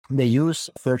they use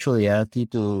virtual reality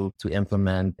to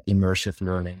implement immersive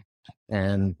learning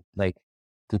and like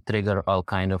to trigger all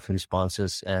kind of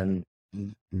responses. And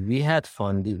we had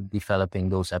fun developing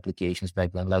those applications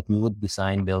back then. Like we would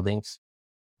design buildings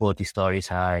 40 stories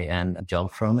high and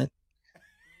jump from it.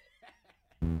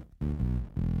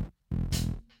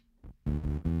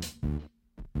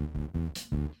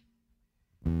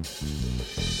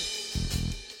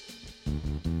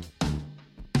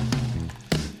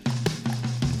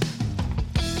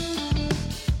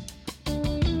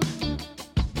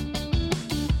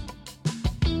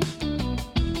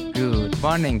 Good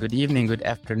morning, good evening, good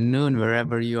afternoon,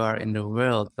 wherever you are in the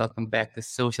world. Welcome back to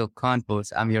Social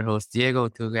Confoes. I'm your host, Diego,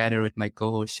 together with my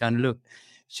co-host, Jean-Luc.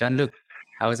 Jean-Luc,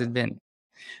 how has it been?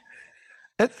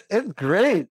 It's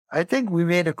great. I think we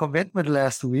made a commitment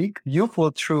last week. You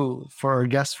pulled through for our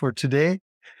guest for today.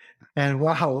 And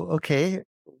wow, okay.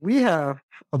 We have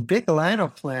a big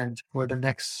lineup planned for the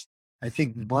next, I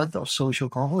think, month of social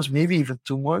conference, maybe even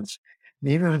 2 months,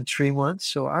 maybe even 3 months.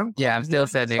 So I'm I'm still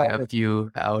setting a excited.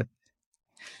 few out.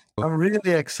 I'm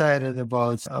really excited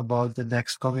about the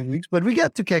next coming weeks. But we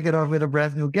get to kick it off with a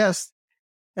brand new guest.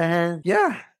 And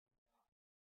yeah,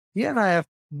 he and I have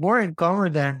more in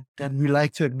common than we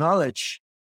like to acknowledge.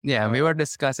 Yeah, we were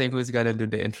discussing who's going to do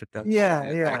the introduction.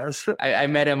 Yeah. I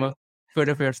met him for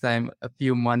the first time a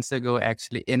few months ago,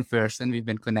 actually, in person. We've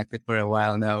been connected for a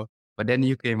while now. But then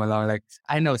you came along like,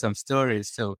 I know some stories.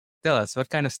 So tell us, what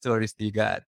kind of stories do you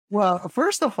got? Well,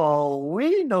 first of all,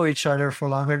 we know each other for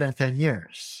longer than 10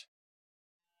 years.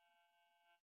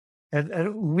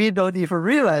 And we don't even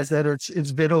realize that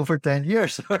it's been over 10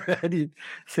 years already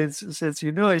since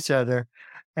you know each other.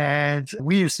 And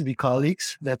we used to be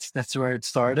colleagues. That's where it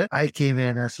started. I came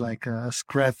in as like a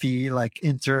scrappy like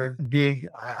intern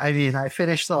I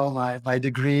finished all my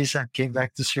degrees and came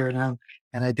back to Suriname,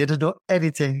 and I didn't know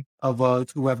anything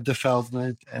about web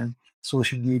development and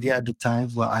social media at the time.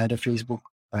 Well, I had a Facebook,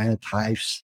 I had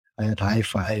Hives, I had High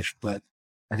Five, but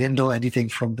I didn't know anything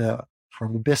from the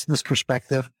business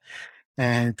perspective.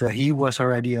 And he was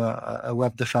already a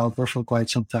web developer for quite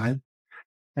some time.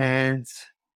 And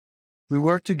we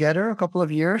worked together a couple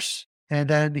of years. And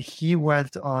then he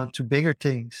went on to bigger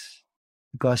things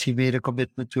because he made a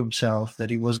commitment to himself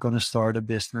that he was going to start a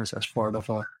business as part of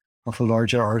a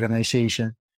larger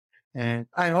organization. And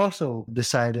I also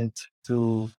decided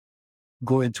to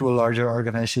go into a larger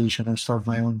organization and start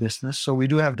my own business. So we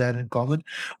do have that in common.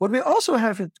 What we also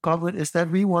have in common is that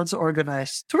we once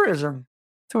organized tourism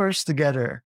tours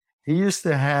together. He used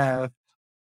to have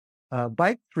a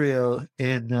bike trail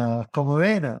in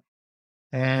Comoena.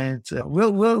 And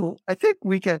I think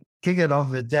we can kick it off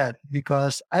with that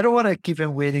because I don't want to keep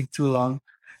him waiting too long.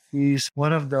 He's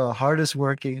one of the hardest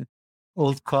working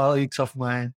old colleagues of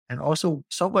mine and also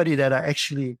somebody that I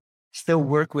actually still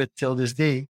work with till this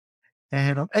day.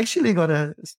 And I'm actually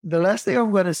the last thing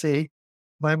I'm gonna say,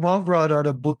 my mom brought out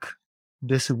a book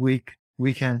this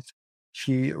weekend.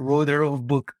 She wrote her own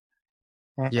book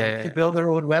and she built her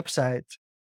own website,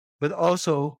 but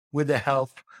also with the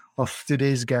help of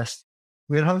today's guest.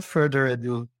 Without further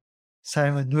ado,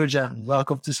 Simon Noerdjan,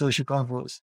 welcome to Social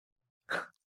Confoes.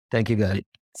 Thank you, guys.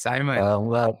 Simon.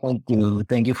 Well, thank you.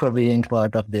 Thank you for being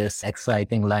part of this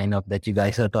exciting lineup that you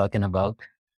guys are talking about.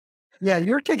 Yeah,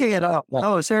 you're kicking it off.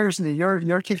 No, seriously,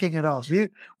 you're kicking it off. We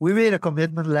made a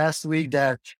commitment last week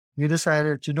that we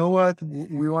decided, you know what,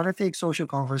 we want to take Social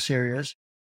Confoes serious,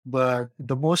 but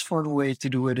the most fun way to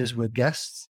do it is with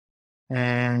guests.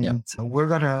 And we're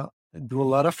gonna do a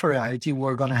lot of variety.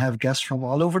 We're gonna have guests from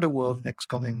all over the world next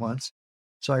coming months.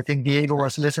 So I think Diego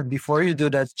was, listen, before you do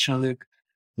that, Jean-Luc,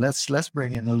 let's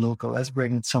bring in a local, let's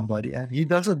bring in somebody. And he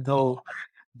doesn't know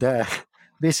that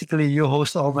basically you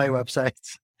host all my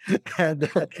websites. And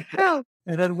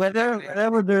then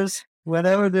whenever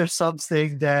there's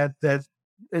something that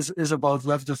is about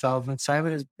web development,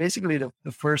 Simon is basically the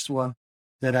first one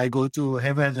that I go to.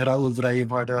 Him and Raul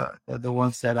Brahim are the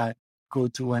ones that I go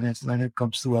to when it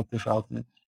comes to web development.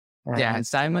 And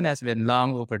Simon has been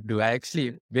long overdue. I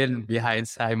actually been behind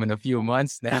Simon a few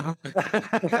months now.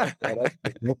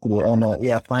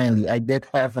 Finally, I did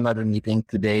have another meeting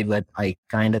today, but I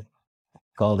kind of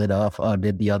called it off or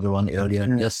did the other one earlier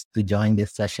just to join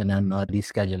this session and not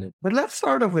reschedule it. But let's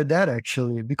start off with that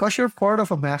actually, because you're part of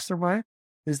a mastermind.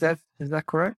 Is that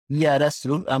correct? Yeah, that's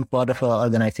true. I'm part of an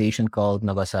organization called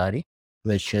Nagasari,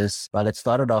 which is, well, it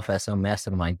started off as a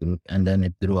mastermind group and then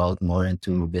it grew out more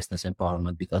into business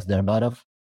empowerment because there are a lot of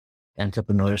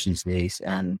entrepreneurs these days.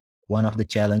 And one of the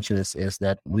challenges is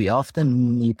that we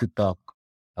often need to talk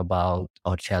about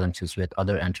our challenges with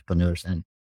other entrepreneurs and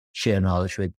share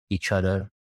knowledge with each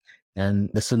other. And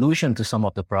the solution to some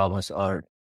of the problems are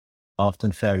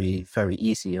often very, very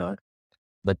easy,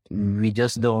 but we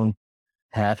just don't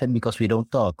have it because we don't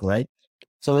talk, right?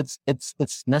 So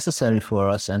it's necessary for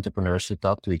us entrepreneurs to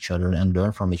talk to each other and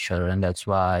learn from each other, and that's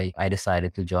why I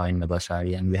decided to join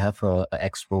Nabasari. And we have a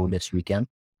expo this weekend,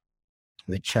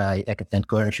 which I can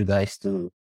encourage you guys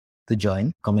to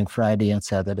join coming Friday and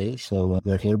Saturday. So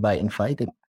we're hereby invited.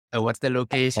 What's the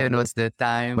location? What's the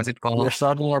time? What's it We're called?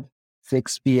 starting at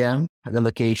 6 p.m. The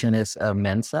location is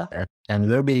Mensa, and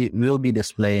we'll be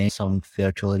displaying some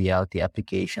virtual reality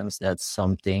applications. That's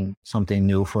something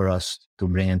new for us to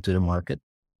bring into the market.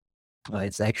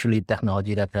 It's actually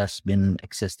technology that has been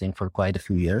existing for quite a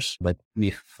few years, but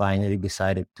we finally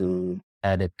decided to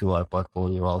add it to our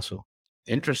portfolio also.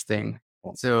 Interesting.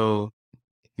 So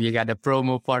we got the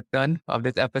promo part done of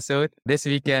this episode. This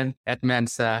weekend at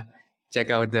Mensa, check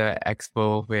out the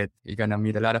expo you're going to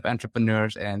meet a lot of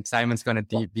entrepreneurs, and Simon's going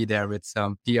to be there with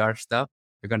some PR stuff.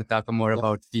 We're going to talk more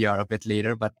about VR a bit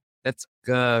later, but let's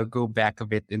go back a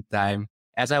bit in time.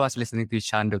 As I was listening to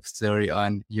Shanduk's story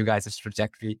on you guys'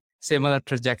 trajectory, similar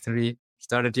trajectory,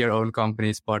 started your own company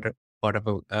as part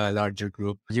of a larger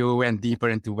group. You went deeper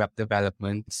into web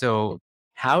development. So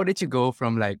how did you go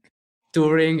from like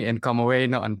touring in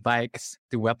Camões on bikes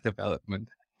to web development?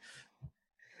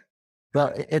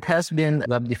 Well, it has been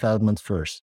web development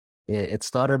first. It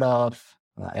started off,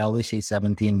 I always say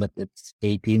 17, but it's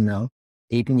 18 now.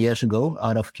 18 years ago,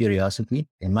 out of curiosity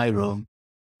in my room,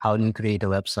 how do you create a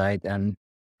website? And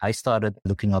I started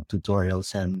looking up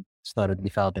tutorials and started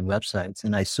developing websites.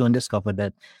 And I soon discovered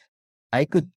that I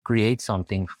could create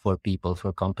something for people,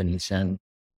 for companies, and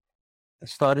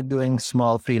started doing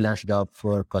small freelance job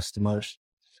for customers.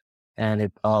 And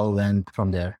it all went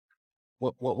from there.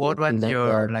 What was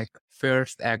your like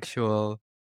first actual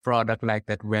product like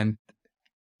that went,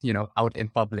 out in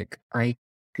public? I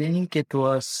think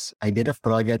I did a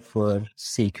project for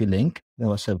SecuLink. It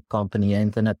was a company, an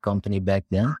internet company back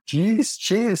then. Jeez,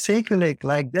 SecuLink,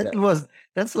 like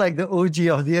that's like the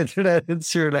OG of the internet in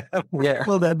Suriname. Yeah.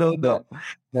 Well, that don't know.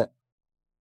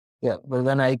 Yeah, but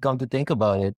when I come to think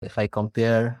about it, if I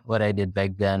compare what I did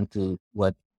back then to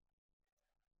what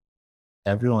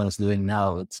everyone's doing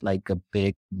now, it's like a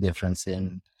big difference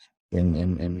in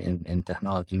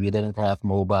technology. We didn't have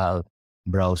mobile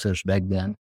browsers back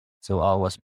then, so all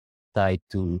was tied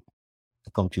to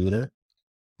the computer.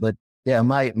 But yeah,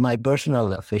 my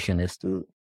personal vision is to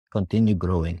continue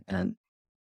growing, and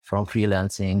from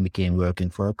freelancing became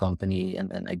working for a company, and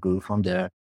then I grew from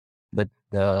there. But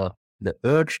the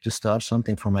urge to start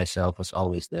something for myself was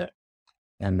always there.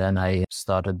 And then I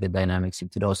started with Dynamics in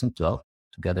 2012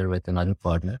 together with another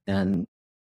partner. And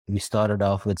we started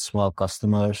off with small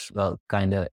customers, well,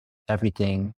 kind of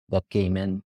everything that came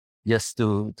in just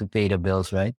to pay the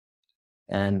bills, right?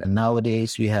 And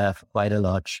nowadays we have quite a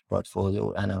large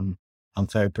portfolio, and I'm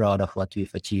very proud of what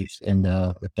we've achieved in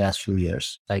the past few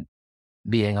years, like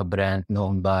being a brand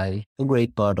known by a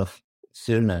great part of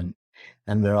Suriname.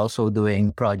 And we're also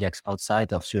doing projects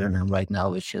outside of Suriname right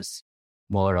now, which is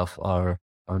more of our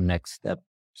next step,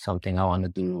 something I want to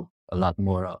do a lot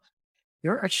more of.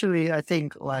 You're actually, I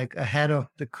think, like ahead of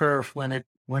the curve when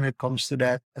it comes to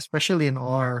that, especially in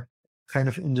our kind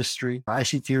of industry,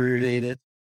 ICT related.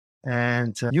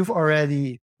 And you've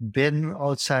already been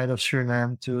outside of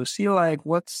Suriname to see like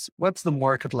what's the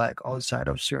market like outside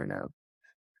of Suriname.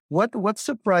 What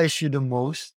surprised you the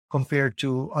most compared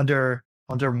to other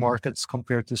markets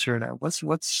compared to Suriname?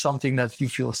 What's something that you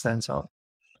feel stands out?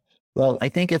 Well, I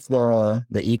think it's the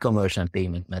e-commerce and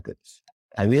payment methods.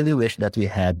 I really wish that we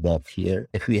had that here.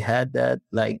 If we had that,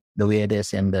 like the way it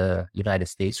is in the United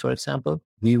States, for example,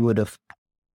 we would have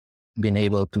been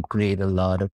able to create a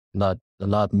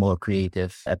lot more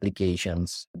creative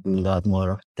applications, do a lot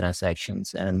more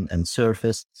transactions, and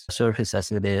service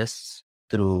as it is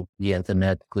through the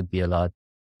internet could be a lot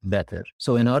better.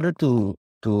 So in order to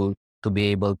be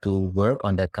able to work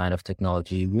on that kind of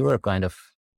technology, we were kind of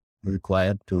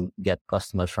required to get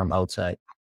customers from outside.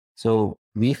 So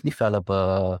we've developed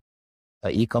a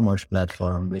e-commerce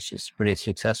platform which is pretty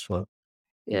successful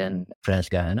in French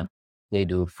Guiana. They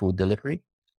do food delivery,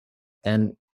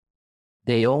 and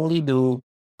they only do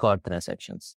card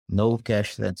transactions, no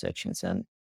cash transactions,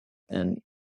 and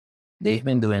they've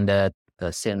been doing that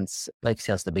since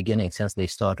the beginning, since they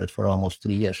started for almost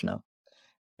 3 years now.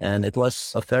 And it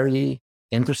was a very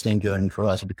interesting journey for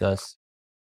us because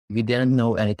we didn't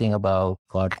know anything about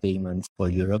card payments for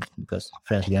Europe because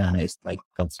French Guiana is like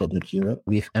considered Europe.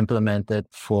 We've implemented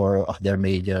 4 of their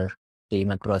major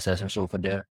payment processors over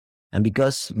there. And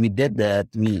because we did that,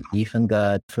 we even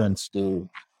got friends to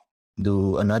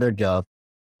do another job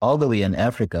all the way in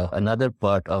Africa, another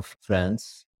part of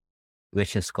France,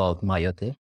 which is called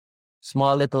Mayotte.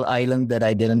 Small little island that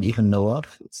I didn't even know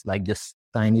of. It's like just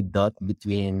tiny dot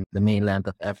between the mainland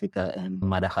of Africa and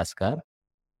Madagascar.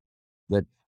 But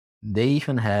they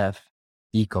even have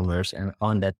e-commerce and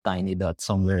on that tiny dot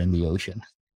somewhere in the ocean.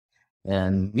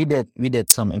 And we did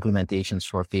some implementations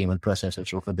for payment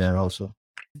processors over there also.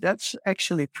 That's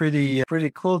actually pretty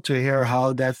cool to hear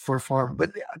how that performed.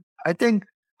 But I think,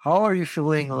 how are you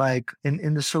feeling like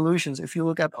in the solutions? If you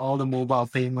look at all the mobile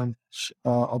payments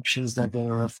options that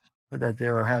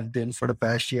there have been for the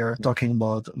past year, talking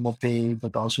about MoPay,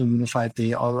 but also Unified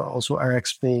Pay, also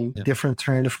RxPay, Yeah. different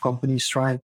kind of companies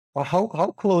trying.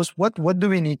 How close? What do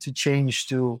we need to change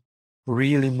to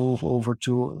really move over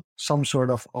to some sort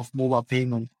of mobile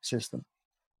payment system?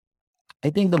 I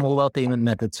think the mobile payment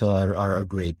methods are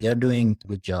great. They're doing a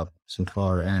good job so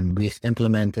far, and we've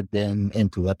implemented them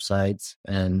into websites,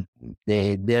 and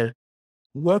they're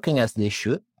working as they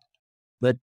should.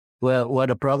 But well, what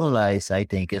the problem lies, I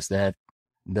think, is that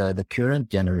the current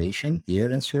generation here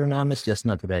in Suriname is just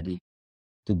not ready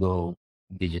to go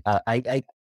digital.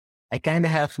 I kind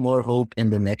of have more hope in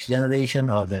the next generation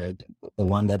or the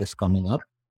one that is coming up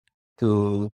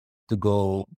to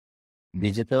go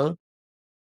digital,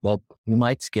 but we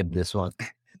might skip this one.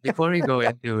 Before we go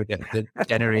into the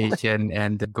generation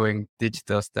and the going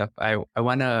digital stuff, I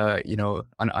want to,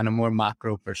 on a more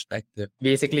macro perspective,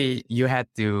 basically you had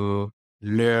to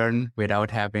learn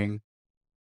without having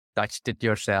touched it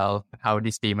yourself, how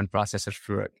these payment processors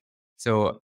work.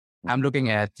 So I'm looking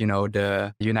at,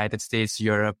 the United States,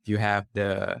 Europe, you have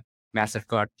the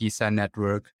MasterCard Visa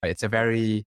network. It's a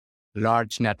very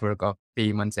large network of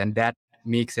payments, and that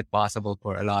makes it possible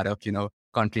for a lot of,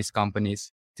 countries,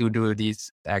 companies to do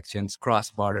these actions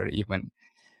cross-border even.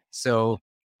 So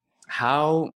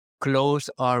how close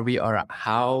are we, or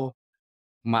how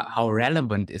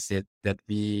relevant is it that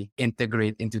we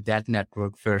integrate into that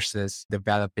network versus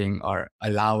developing or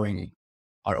allowing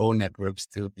our own networks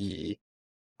to be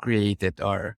created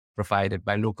or provided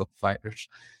by local providers?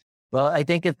 Well, I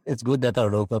think it's good that our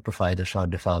local providers are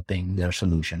developing their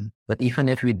solution. But even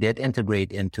if we did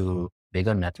integrate into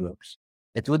bigger networks,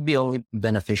 it would be only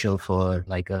beneficial for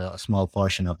like a small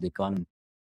portion of the economy.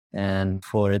 And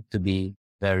for it to be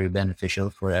very beneficial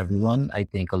for everyone, I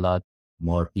think a lot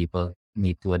more people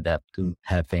need to adapt to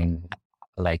having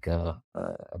like a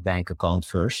bank account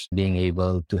first, being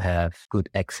able to have good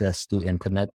access to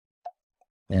internet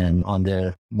and on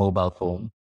their mobile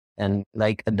phone, and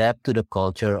like adapt to the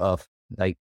culture of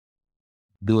like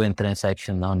doing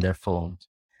transaction on their phones.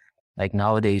 Like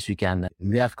nowadays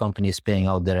we have companies paying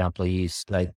out their employees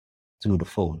like through the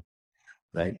phone,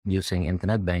 right? Using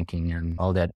internet banking and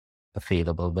all that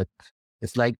available, but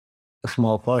it's like a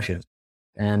small portion.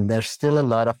 And there's still a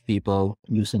lot of people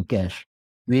using cash.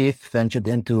 We've ventured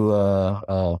into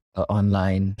a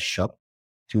online shop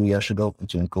 2 years ago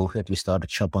during COVID. We started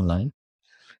shop online,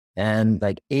 and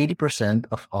like 80%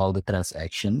 of all the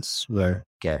transactions were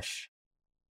cash.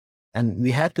 And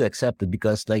we had to accept it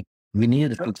because like we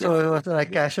needed to. So it was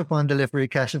like cash upon delivery,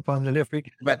 cash upon delivery.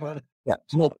 But Yeah.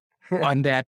 So on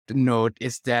that note,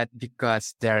 is that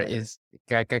because there is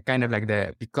kind of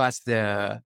like because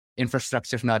the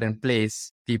infrastructure is not in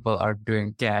place, people are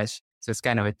doing cash. So it's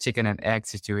kind of a chicken and egg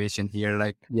situation here.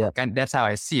 Like, yeah, that's how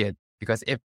I see it. Because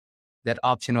if that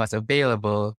option was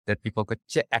available, that people could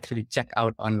actually check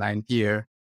out online here,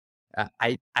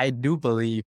 I do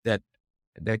believe that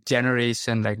the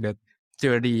generation, like the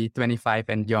 30, 25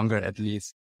 and younger at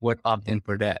least, would opt in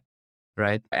for that,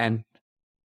 right? And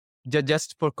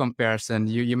just for comparison,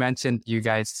 you mentioned you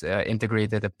guys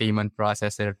integrated a payment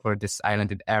processor for this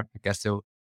island in Africa. So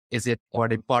were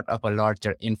they part of a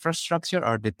larger infrastructure,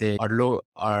 or do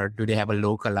they have a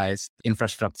localized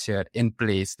infrastructure in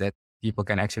place that people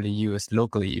can actually use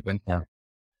locally even? yeah.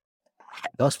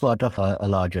 That was part of a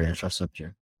larger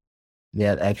infrastructure. They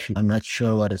had actually, I'm not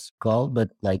sure what it's called,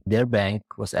 but like their bank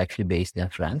was actually based in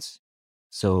France.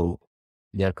 So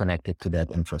they're connected to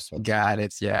that infrastructure. Got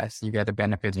it. Yes. You get the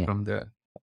benefits Yeah. from the...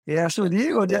 Yeah, so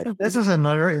Diego, this is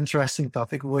another interesting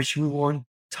topic which we won't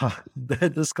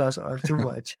discuss too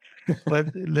much,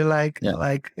 but Yeah.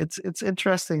 like it's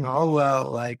interesting how well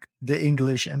like the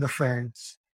English and the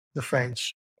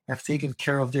French have taken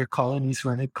care of their colonies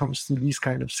when it comes to these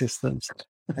kind of systems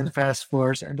and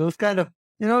passports and those kind of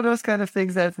those kind of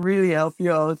things that really help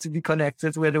you out to be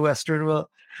connected with the Western world.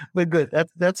 But good,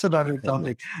 that's another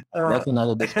topic. That's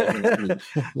another discussion.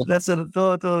 That's a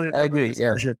totally I agree.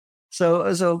 Yeah. discussion.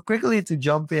 So quickly to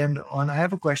jump in on, I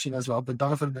have a question as well, but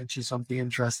Donovan mentioned something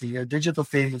interesting here. Digital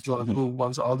payment platform,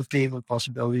 once all the payment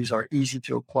possibilities are easy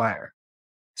to acquire.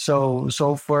 So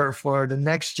for the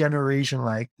next generation,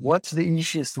 like, what's the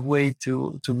easiest way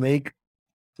to make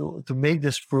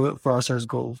this process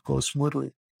go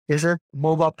smoothly? Is it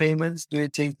mobile payments? Do you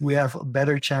think we have a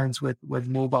better chance with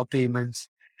mobile payments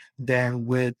than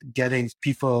with getting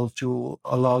people to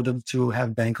allow them to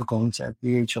have bank accounts at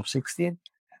the age of 16,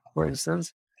 for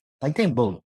instance? I think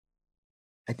both.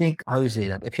 I think how you say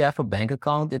that. If you have a bank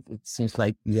account, it seems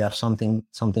like you have something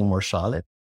more solid.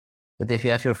 But if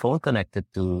you have your phone connected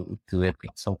to it in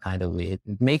some kind of way,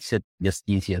 it makes it just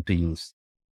easier to use.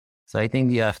 So I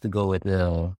think you have to go with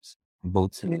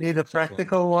both You need a solutions.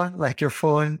 practical one, like your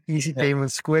phone, easy Yeah.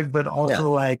 payments, quick, but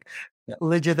also like Yeah.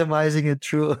 legitimizing it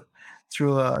through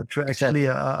actually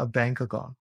a bank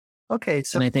account. Okay,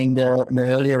 so And I think the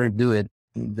earlier you do it,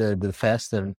 the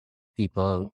faster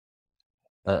people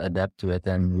adapt to it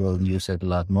and will use it a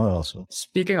lot more also.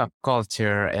 Speaking of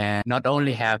culture, and not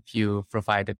only have you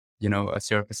provided,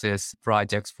 services,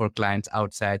 projects for clients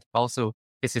outside, also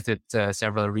visited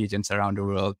several regions around the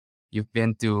world. You've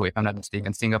been to, if I'm not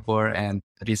mistaken, Singapore, and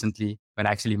recently, when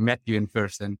I actually met you in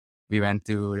person, we went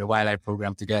to the wildlife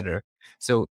program together.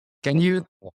 So, can you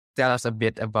tell us a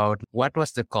bit about what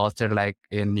was the culture like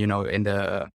in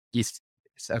the East,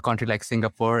 a country like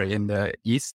Singapore in the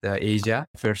East, Asia,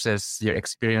 versus your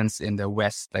experience in the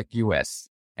West, like US,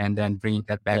 and then bringing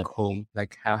that back home?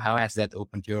 Like how has that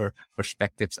opened your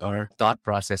perspectives or thought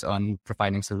process on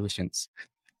providing solutions?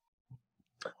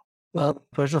 Well,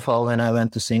 first of all, when I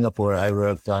went to Singapore, I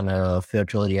worked on a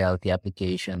virtual reality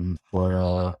application for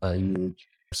a huge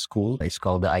school. It's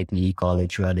called the ITE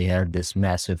College, where they had this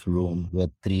massive room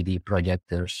with 3D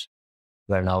projectors,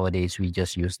 where nowadays we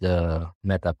just use the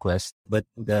Meta Quest. But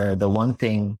the one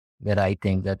thing that I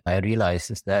think that I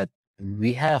realized is that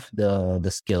we have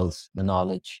the skills, the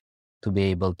knowledge to be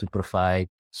able to provide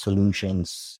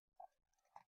solutions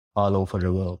all over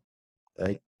the world,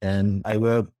 right? And I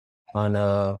worked on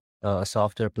a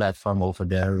software platform over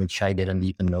there, which I didn't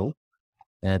even know.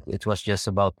 And it was just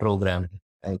about programming.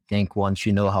 I think once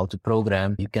you know how to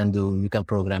program, you can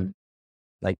program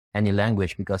like any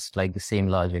language because it's like the same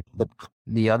logic. But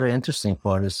the other interesting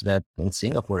part is that in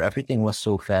Singapore, everything was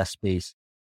so fast paced.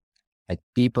 Like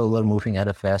people were moving at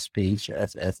a fast pace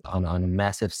as on a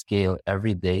massive scale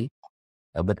every day.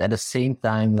 But at the same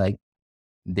time, like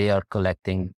they are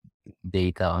collecting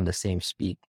data on the same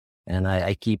speed. And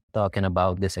I keep talking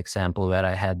about this example where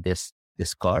I had this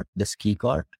card, this key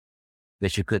card,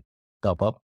 which you could top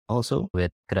up also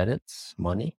with credits,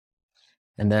 money.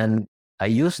 And then I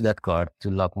used that card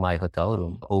to lock my hotel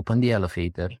room, open the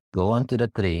elevator, go onto the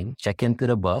train, check into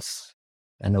the bus,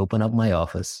 and open up my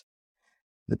office.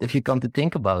 But if you come to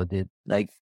think about it, like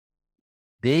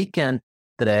they can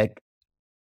track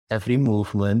every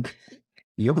movement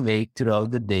you make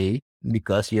throughout the day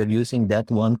because you're using that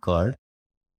one card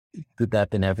to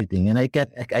tap in everything. And I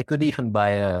could even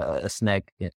buy a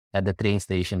snack at the train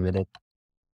station with it.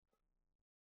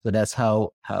 So that's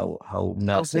how So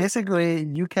massive. basically,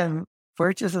 you can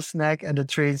purchase a snack at the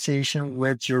train station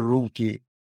with your room key.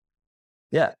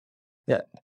 Yeah, yeah,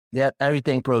 yeah.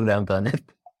 Everything programmed on it.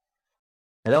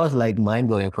 And that was like mind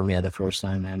blowing for me at the first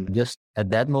time. And just at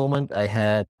that moment, I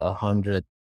had 100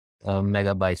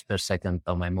 megabytes per second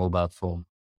on my mobile phone.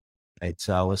 Right,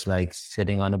 so I was like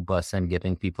sitting on a bus and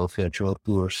giving people virtual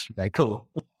tours. Like, oh,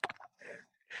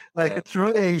 Like a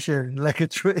true Asian, like a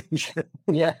true Asian.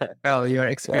 yeah. Well, your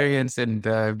experience in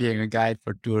being a guide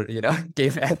for tour,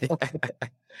 gave at it.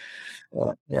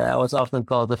 Yeah, I was often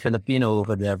called a Filipino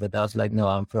over there, but I was like, no,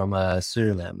 I'm from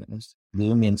Suriname. Do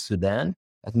you mean Sudan?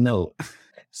 Like, no,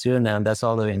 Suriname, that's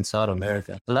all the way in South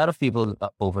America. A lot of people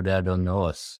over there don't know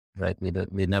us, right?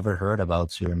 We never heard about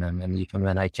Suriname. And even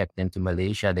when I checked into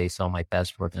Malaysia, they saw my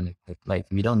passport and like,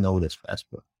 we don't know this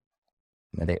passport.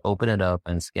 And they open it up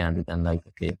and scanned it and like,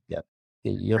 okay, yeah,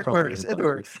 okay, you're It from works. It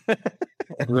works.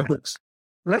 It works.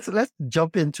 Let's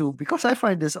jump into, because I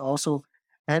find this also,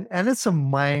 and it's a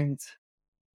mind,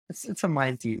 it's a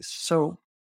mind tease. So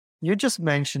you just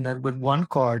mentioned that with one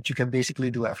card you can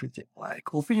basically do everything,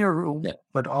 like open your room, Yeah.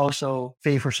 but also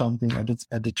pay for something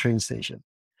at the train station.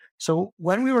 So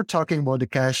when we were talking about the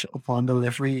cash upon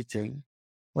delivery thing,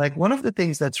 like one of the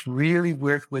things that's really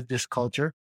weird with this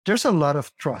culture, there's a lot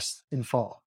of trust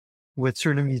involved with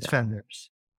Surinamese vendors.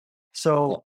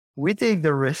 So we take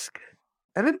the risk,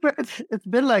 and it's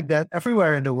been like that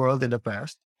everywhere in the world in the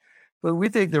past. But we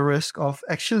take the risk of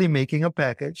actually making a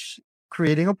package,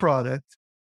 creating a product,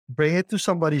 bring it to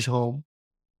somebody's home,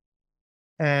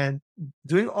 and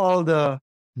doing all the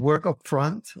work up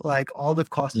front, like all the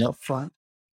costs up front,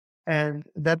 and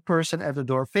that person at the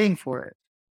door paying for it.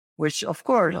 Which, of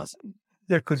course,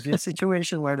 there could be a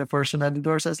situation where the person at the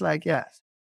door says, like, yes,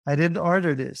 I didn't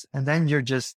order this. And then you're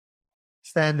just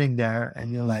standing there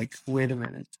and you're like, wait a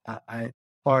minute,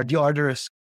 or the order is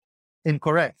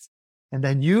incorrect. And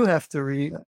then you have to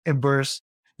reimburse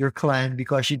your client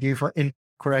because you gave an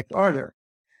incorrect order.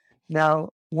 Now,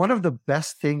 one of the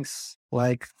best things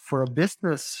like for a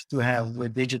business to have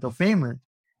with digital payment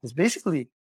is basically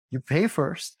you pay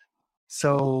first.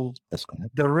 So That's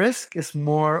correct. the risk is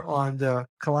more on the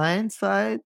client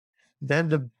side than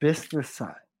the business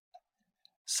side.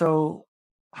 So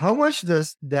how much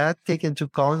does that take into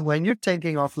account when you're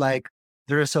thinking of like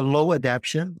there is a low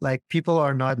adoption, like people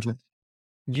are not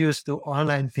used to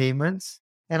online payments?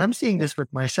 And I'm seeing this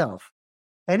with myself.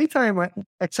 Anytime,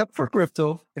 except for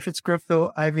crypto, if it's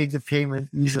crypto, I make the payment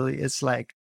easily. It's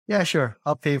like, yeah, sure,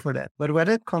 I'll pay for that. But when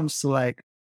it comes to like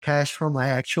cash from my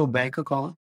actual bank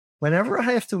account, whenever I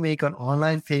have to make an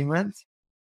online payment,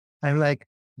 I'm like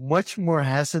much more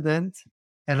hesitant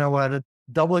and I want to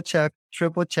double check,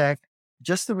 triple check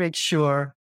just to make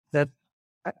sure that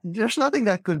there's nothing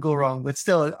that could go wrong. But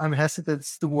still, I'm hesitant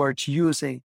towards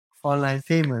using online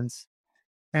payments.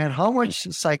 And how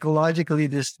much psychologically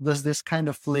does this kind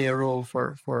of play a role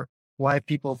for why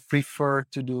people prefer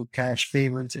to do cash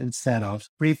payments instead of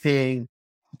prepaying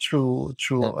through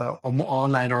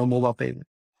online or mobile payment?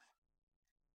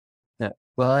 Yeah.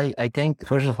 Well, I think,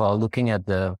 first of all, looking at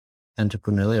the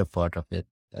entrepreneurial part of it,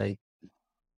 like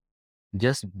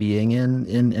just being in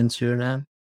Suriname,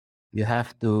 you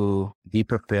have to be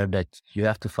prepared that you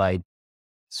have to fight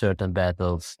certain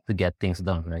battles to get things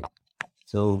done, right?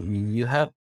 So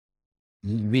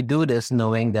we do this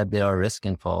knowing that there are risks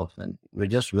involved and we're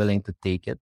just willing to take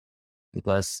it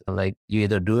because like you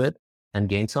either do it and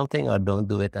gain something or don't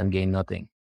do it and gain nothing.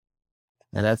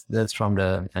 And that's from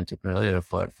the entrepreneurial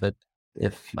part. But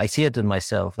if I see it in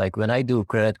myself, like when I do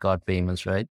credit card payments,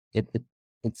 right,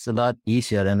 it's a lot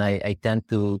easier and I tend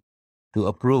to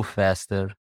approve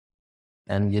faster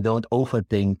and you don't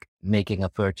overthink making a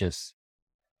purchase.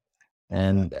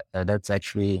 And that's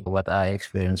actually what I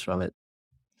experienced from it.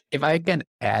 If I can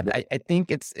add, I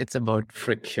think it's about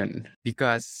friction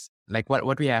because like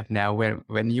what we have now, where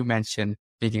when you mention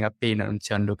making a payment on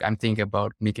Chanluk, I'm thinking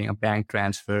about making a bank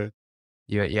transfer.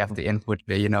 You have to input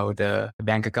the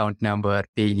bank account number,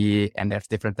 payee, and there's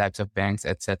different types of banks,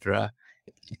 etc.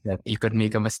 You could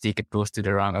make a mistake, it goes to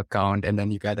the wrong account, and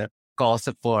then you gotta call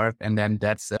support, and then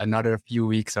that's another few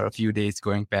weeks or a few days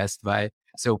going past by.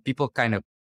 So people kind of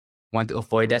want to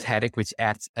avoid that headache, which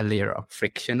adds a layer of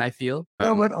friction, I feel.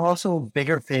 No, but also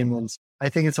bigger payments. I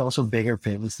think it's also bigger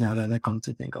payments now that I come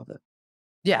to think of it.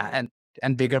 Yeah,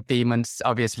 and bigger payments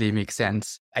obviously make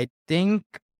sense. I think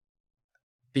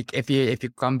if you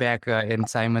come back in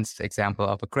Simon's example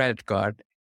of a credit card,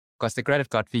 because the credit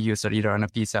card we use are either on a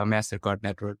Visa or MasterCard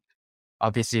network.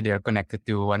 Obviously, they're connected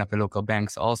to one of the local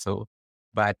banks also,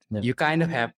 but you kind of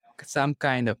have some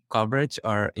kind of coverage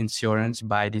or insurance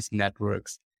by these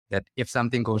networks that if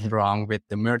something goes wrong with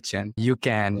the merchant, you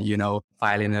can,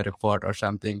 file in a report or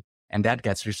something, and that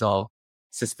gets resolved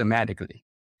systematically.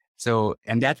 So,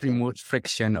 and that removes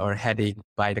friction or headache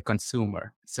by the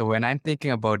consumer. So when I'm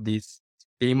thinking about these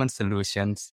payment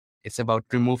solutions, it's about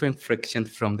removing friction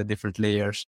from the different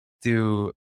layers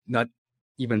to not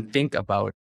even think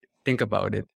about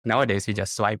it. Nowadays, you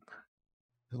just swipe.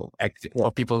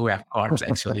 For people who have cards,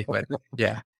 actually, but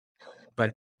yeah.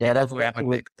 But yeah, that's who haven't.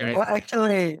 Well,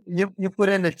 actually, you put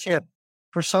in the chip.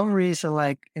 For some reason,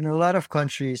 like in a lot of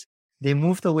countries, they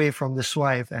moved away from the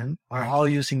swipe and are all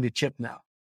using the chip now.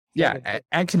 Yeah,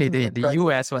 actually, the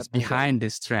US was behind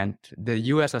this trend. The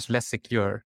US was less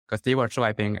secure because they were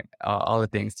swiping all the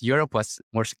things. Europe was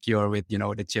more secure with,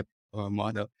 the chip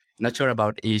model. Not sure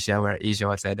about Asia, where Asia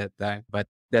was at that time, but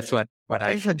that's what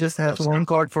Asia just has one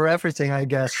card for everything, I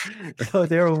guess. So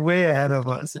they're way ahead of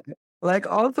us. Like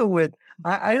also with,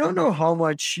 I don't know how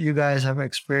much you guys have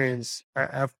experienced or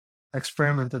have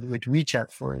experimented with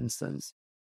WeChat, for instance.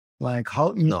 Like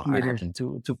how easy it is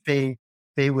to pay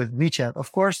with WeChat.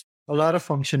 Of course, a lot of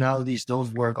functionalities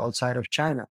don't work outside of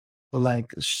China. But like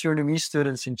Surinamese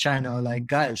students in China are like,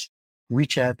 guys,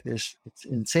 WeChat it's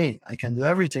insane. I can do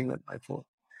everything with my phone.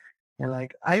 And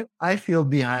like I feel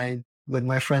behind with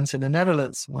my friends in the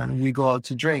Netherlands when we go out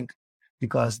to drink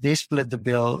because they split the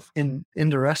bill in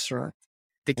the restaurant.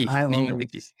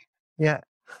 Yeah.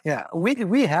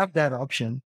 We have that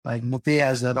option. Like Mope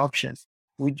has that option.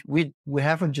 We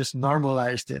haven't just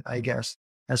normalized it, I guess,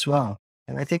 as well.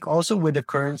 And I think also with the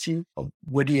currency,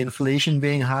 with the inflation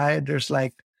being high, there's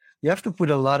like you have to put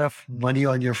a lot of money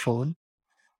on your phone.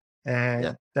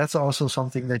 And that's also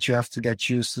something that you have to get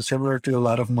used to, similar to a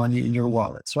lot of money in your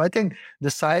wallet. So I think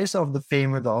the size of the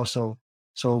payment also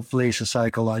plays a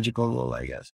psychological role, I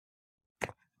guess.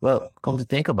 Well, come to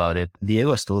think about it, Diego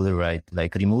was totally right.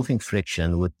 Like removing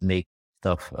friction would make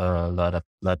stuff lot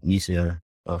easier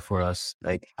for us.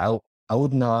 Like I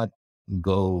would not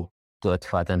go to a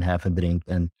spot and have a drink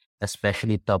and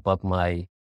especially top up my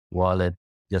wallet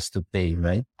just to pay,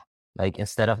 right? Like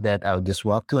instead of that, I would just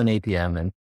walk to an ATM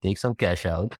and take some cash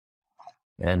out.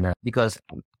 And because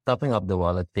topping up the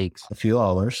wallet takes a few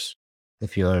hours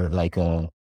if you're like a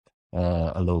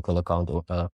local account or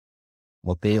a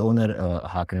pay owner, a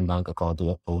Hacker Bank account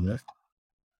owner.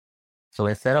 So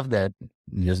instead of that,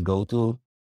 you just go to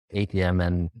ATM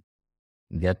and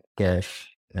get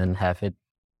cash and have it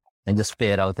and just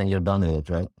pay it out and you're done with it,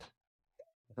 right?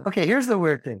 Okay, here's the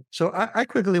weird thing. So I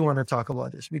quickly want to talk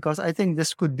about this because I think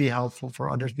this could be helpful for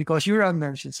others. Because you have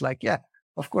mentioned it's like, yeah,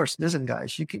 of course, listen,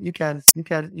 guys, you can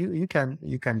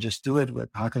just do it with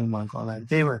Hacking Bank online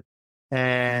payment.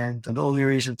 And the only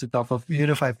reason to top up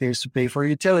Unify Pay is to pay for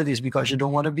utilities because you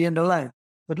don't want to be in the line.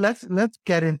 But let's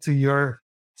get into your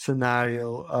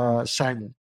scenario,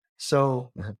 Simon.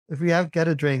 So if we have get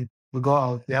a drink, we go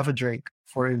out, we have a drink,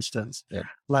 for instance. Yeah.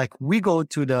 Like we go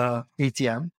to the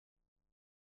ATM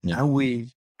and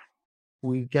we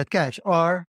get cash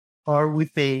or we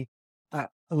pay.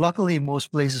 Luckily,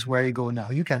 most places where you go now,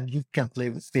 you can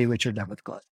pay with your debit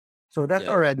card. So that's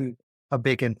already a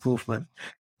big improvement.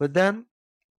 But then,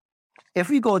 if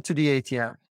we go to the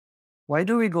ATM, why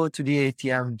do we go to the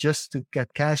ATM just to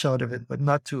get cash out of it, but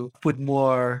not to put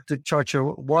more to charge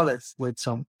your wallets with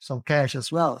some cash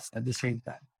as well at the same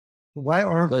time? Why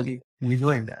aren't we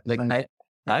doing that? Like I'm I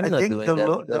not think doing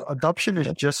that. the adoption is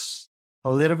just a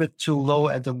little bit too low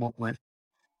at the moment.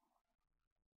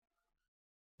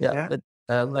 Yeah. But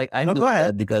like I'm No, go doing ahead.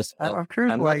 that because I'm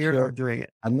curious why you're not doing it.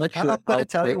 I'm not sure. I'm going to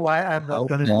tell you why I'm not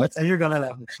going to do it, and you're going to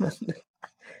laugh.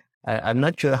 I'm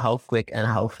not sure how quick and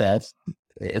how fast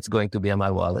it's going to be on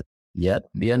my wallet yet.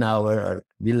 Be an hour or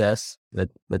be less. But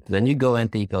when you go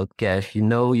and take out cash, you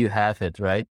know you have it,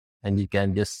 right? And you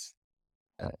can just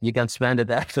you can spend it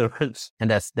afterwards. And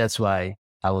that's why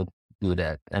I would do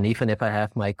that. And even if I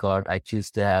have my card, I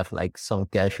choose to have like some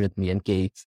cash with me in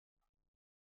case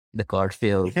the card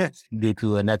fails due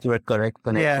to a network correct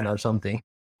connection or something.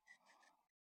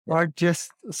 Or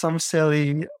just some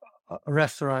silly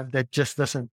restaurant that just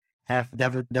doesn't have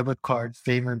debit card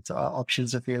payment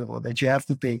options available that you have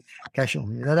to pay cash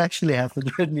only. That actually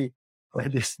happened with me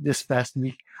this past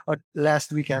week or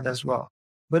last weekend as well.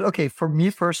 But okay, for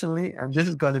me personally, and this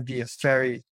is going to be a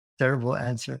very terrible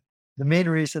answer. The main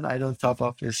reason I don't top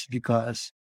up is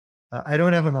because I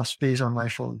don't have enough space on my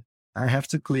phone. I have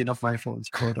to clean up my phones,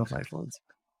 code up my phones.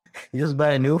 You just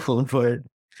buy a new phone for it.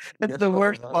 That's the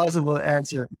worst possible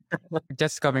answer.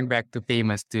 Just coming back to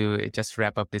payments to just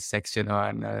wrap up this section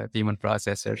on payment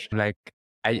processors. Like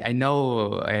I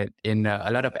know in a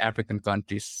lot of African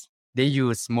countries, they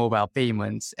use mobile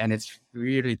payments and it's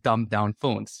really dumbed down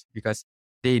phones because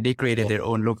they created their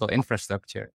own local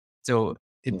infrastructure. So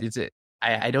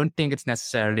I don't think it's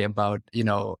necessarily about,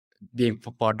 being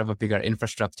part of a bigger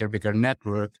infrastructure, bigger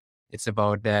network. It's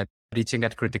about that reaching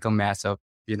that critical mass of,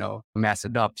 mass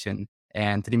adoption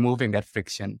and removing that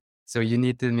friction. So you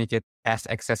need to make it as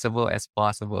accessible as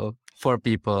possible for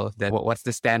people. That what's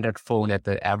the standard phone that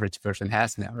the average person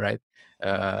has now, right?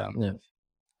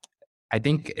 I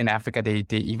think in Africa they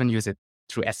even use it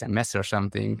through SMS or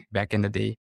something back in the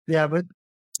day. Yeah, but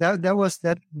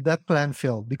that plan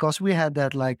failed because we had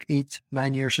that like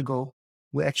 8-9 years ago.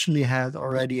 We actually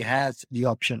already had the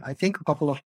option. I think a couple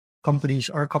of companies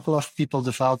or a couple of people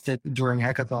developed it during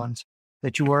hackathons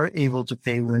that you were able to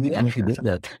pay with. We actually did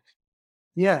that.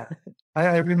 Yeah,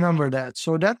 I remember that.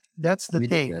 So that's the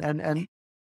thing.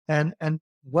 And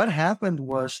what happened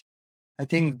was, I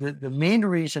think the main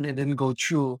reason it didn't go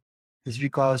through is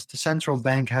because the central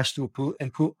bank has to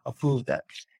approve that.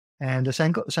 And the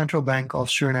central bank of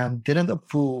Suriname didn't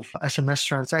approve SMS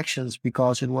transactions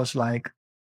because it was like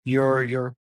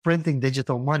you're printing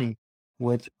digital money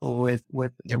with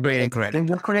you're creating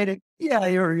credit.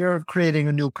 You're creating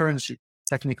a new currency,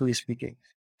 technically speaking.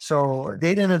 So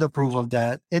they didn't approve of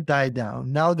that. It died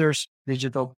down. Now there's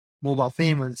digital mobile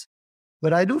payments.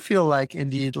 But I do feel like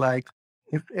indeed, like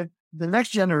if the next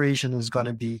generation is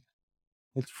gonna be,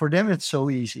 for them it's so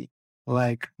easy.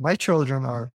 Like my children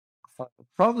are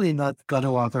probably not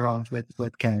gonna walk around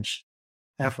with cash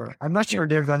ever. I'm not sure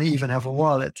they're gonna even have a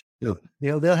wallet.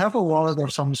 They'll have a wallet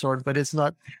of some sort, but it's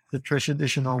not the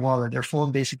traditional wallet. Their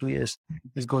phone basically is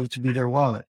going to be their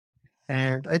wallet.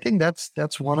 And I think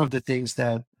that's one of the things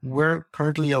that we're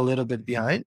currently a little bit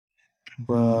behind.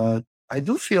 But I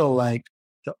do feel like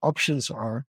the options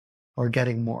are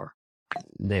getting more.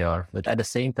 They are. But at the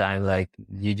same time, like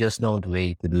you just don't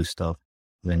wait to do stuff.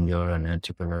 when you're an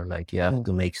entrepreneur. Like you have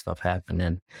to make stuff happen.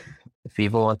 And if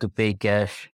people want to pay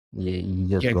cash, you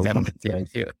just Yeah, go for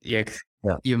exactly. it, right?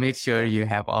 Yeah. You make sure you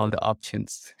have all the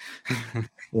options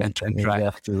Yeah. and And try. you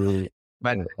have to,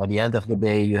 But at the end of the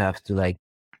day, you have to like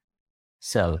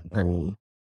sell. And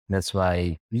that's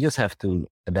why you just have to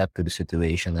adapt to the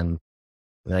situation. And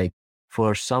like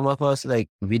for some of us, like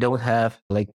we don't have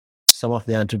like some of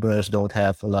the entrepreneurs don't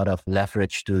have a lot of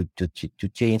leverage to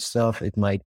change stuff. It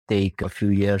might take a few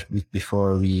years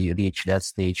before we reach that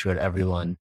stage where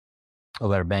everyone,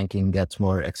 where banking gets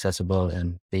more accessible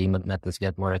and payment methods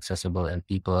get more accessible and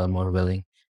people are more willing.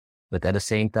 But at the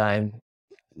same time,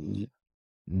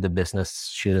 the business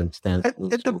shouldn't stand.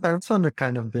 It depends on the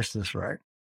kind of business, right?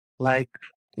 Like,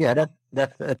 Yeah, that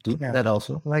too. yeah, That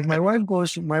also. like my wife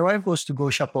goes to Go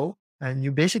Chapeau, and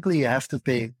you basically have to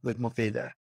pay with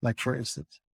Mopeda. Like for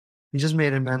instance, you just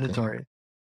made it mandatory.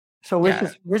 So yeah,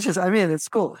 which is I mean it's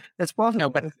cool. It's possible. no,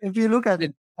 but If you look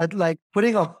it, at like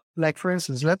putting up like for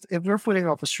instance, if we're putting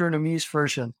up a Surinamese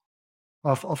version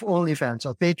of OnlyFans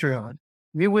or Patreon,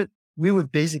 we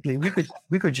would basically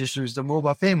we could just use the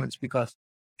mobile payments because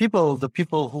the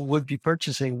people who would be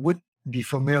purchasing would be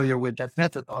familiar with that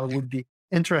method or would be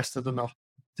interested enough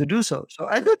to do so. So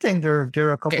I do think there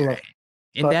are a couple okay, of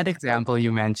in but that example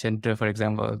you mentioned, for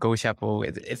example, Go Chapo,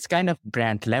 it's kind of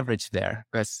brand leverage there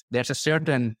because there's a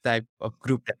certain type of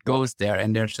group that goes there,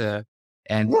 and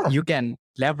and yeah, you can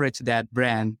leverage that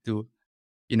brand to,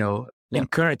 Yeah.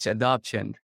 encourage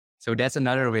adoption. So that's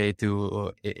another way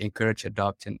to encourage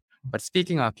adoption. But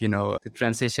speaking of, to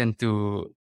transition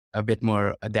to a bit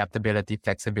more adaptability,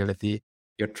 flexibility,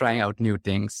 you're trying out new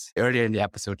things. Earlier in the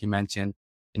episode, you mentioned,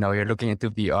 you're looking into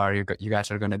VR. You guys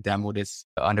are going to demo this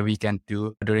on the weekend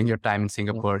too. During your time in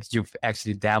Singapore, you've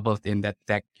actually dabbled in that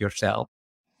tech yourself.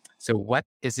 So what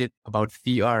is it about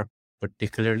VR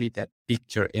particularly that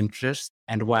piqued your interest?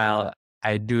 And while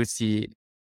I do see,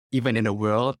 even in the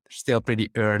world, still pretty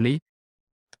early,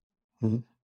 Mhm.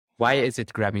 why is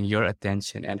it grabbing your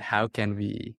attention, and how can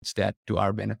we use that to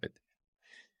our benefit?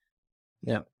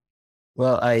 Yeah.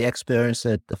 Well, I experienced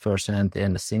it firsthand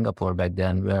in Singapore back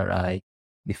then, where I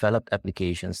developed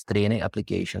applications, training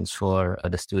applications for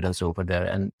the students over there.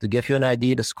 And to give you an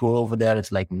idea, the school over there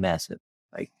is like massive.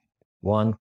 Like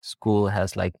one school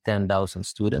has like 10,000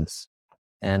 students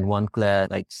and one class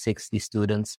like 60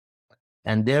 students.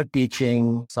 And they're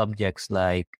teaching subjects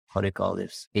like, how do you call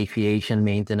this? Aviation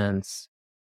maintenance.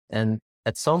 And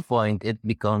at some point, it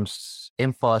becomes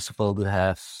impossible to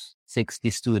have 60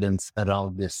 students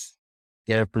around this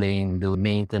airplane do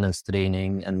maintenance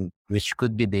training, and which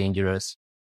could be dangerous.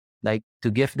 Like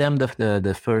to give them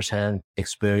the first-hand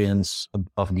experience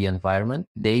of the environment,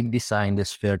 they designed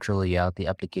this virtual reality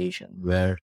application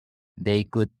where they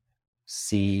could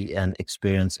see and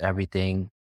experience everything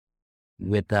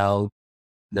without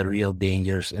the real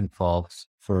dangers involved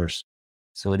first.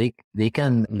 So they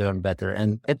can learn better.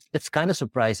 And it's kind of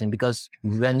surprising because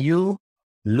when you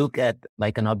look at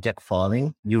like an object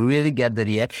falling, you really get the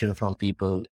reaction from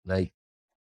people, like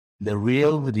the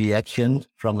real reaction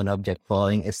from an object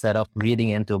falling instead of reading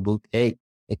into a book. Hey,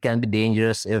 it can be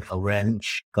dangerous if a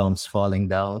wrench comes falling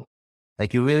down.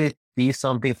 Like you really see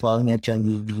something falling at you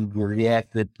and you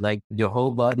react with like your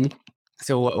whole body.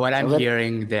 So what I'm And that-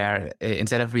 hearing there,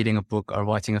 instead of reading a book or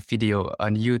watching a video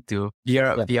on YouTube,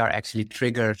 VR actually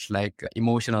triggers like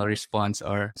emotional response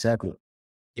or Exactly.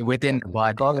 within the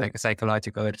body, Call it. like a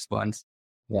psychological response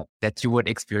Yeah. that you would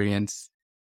experience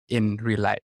in real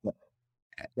life. Yeah.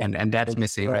 And that's It's,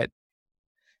 missing, right?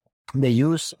 They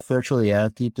use virtual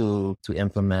reality to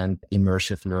implement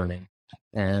immersive learning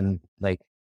and like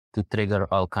to trigger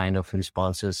all kind of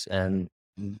responses. And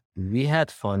we had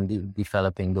fun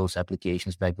developing those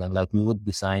applications back then. Like we would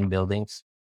design buildings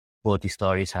 40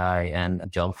 stories high and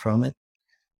jump from it.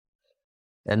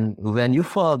 And when you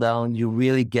fall down, you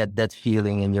really get that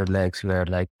feeling in your legs where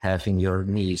like having your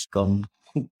knees come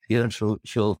your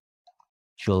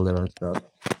shoulder and stuff.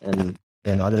 And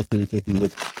in other cases, you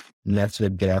would mess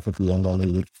with gravity and then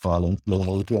you would fall in slow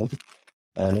motion.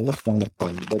 And it was kind of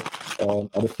fun. But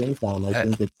at the same time, I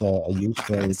think it's a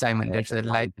useful. Simon, there's a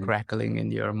light crackling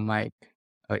in your mic.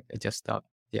 Oh, it just stopped.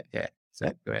 Yeah.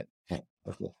 So go ahead.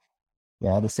 Okay.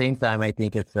 Yeah, at the same time, I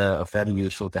think it's a very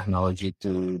useful technology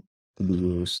to be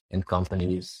used in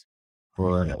companies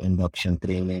for induction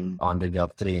training, on the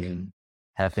job training,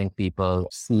 having people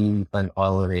see an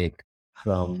oil rig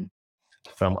from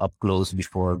up close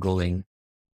before going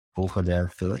over there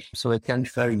first. So it can be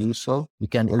very useful. You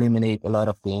can eliminate a lot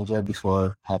of danger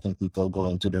before having people go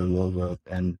into the real world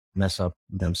and mess up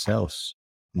themselves,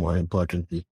 more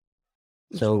importantly.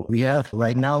 So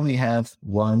right now we have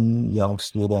one young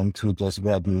student who just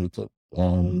graduated,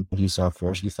 and he's our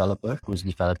first developer who's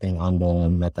developing on the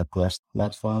MetaQuest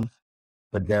platform.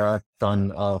 But there are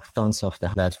tons of the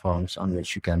platforms on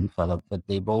which you can develop, but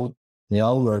they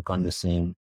all work on the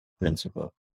same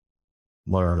principle,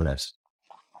 more or less.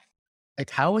 Like,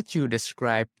 how would you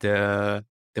describe the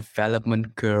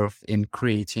development curve in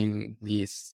creating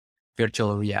these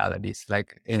virtual realities?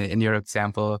 Like in your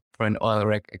example, for an oil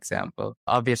rig example,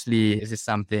 obviously this is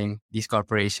something these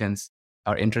corporations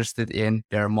are interested in.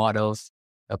 There are models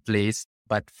placed,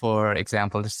 but for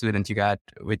example, the student you got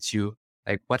with you,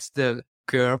 like what's the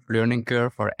learning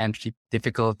curve or entry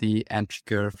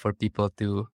curve for people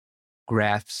to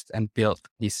grasp and build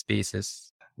these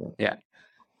spaces? Yeah,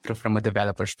 from a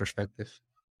developer's perspective.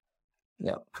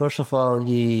 Yeah. First of all,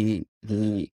 he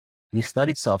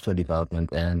studied software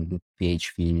development and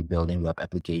PHP building web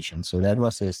applications. So that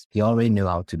was he already knew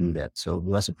how to do that. So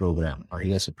he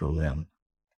is a programmer.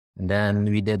 And then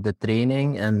we did the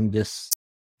training, and just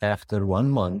after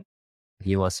 1 month,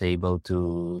 he was able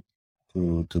to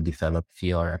develop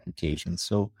VR applications.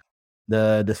 So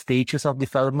the stages of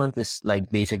development is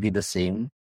like basically the same.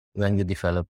 When you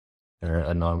develop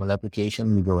a normal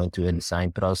application, we go into a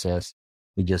design process.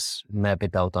 We just map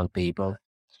it out on paper,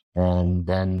 and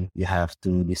then you have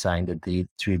to design the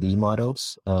 3D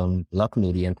models.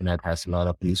 Luckily, the internet has a lot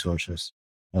of resources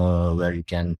where you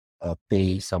can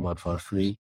pay somewhat for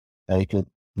free. You could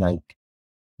like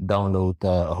download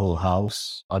a whole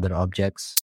house, other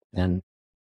objects, and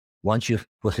once you've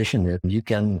positioned it, you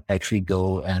can actually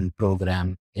go and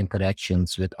program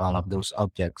interactions with all of those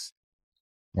objects.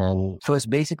 And so it's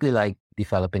basically like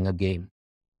developing a game.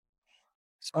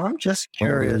 So I'm just Well,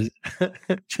 curious.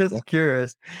 Just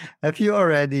curious. Have you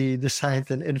already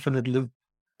designed an infinite loop?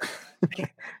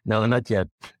 No, not yet.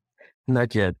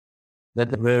 Not yet.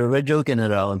 But we're joking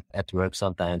around at work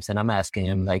sometimes, and I'm asking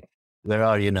him like, "Where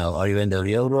are you now? Are you in the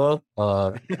real world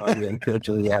or are you in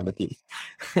virtual reality?"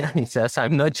 And he says,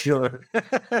 "I'm not sure."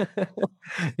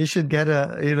 You should get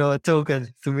a token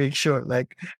to make sure,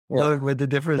 like knowing what the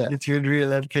difference between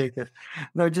real and fake is.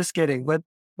 No, just kidding.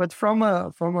 But from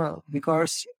a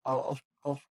because of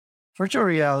virtual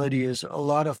reality is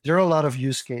there are a lot of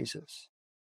use cases.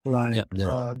 Like there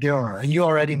are, and you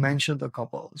already mentioned a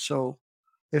couple. So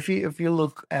if you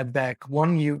look at back,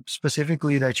 one you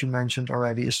specifically that you mentioned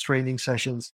already is training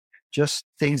sessions, just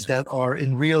things that are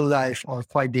in real life are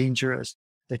quite dangerous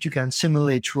that you can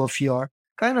simulate through a VR.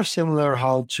 Kind of similar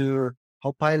how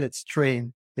pilots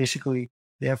train. Basically,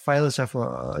 pilots have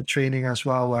a training as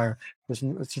well where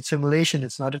it's a simulation.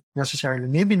 It's not necessarily,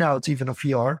 maybe now it's even a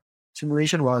VR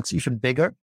simulation. Well, it's even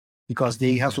bigger because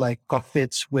they have like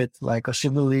cockpits with like a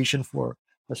simulation for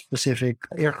a specific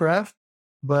aircraft.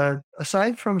 But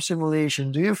aside from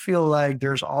simulation, do you feel like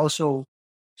there's also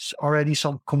already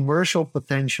some commercial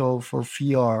potential for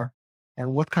VR?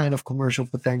 And what kind of commercial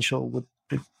potential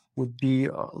would be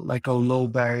like a low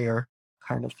barrier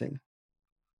kind of thing?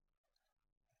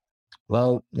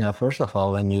 Well, yeah, first of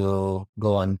all, when you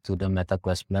go on to the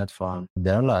MetaQuest platform,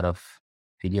 there are a lot of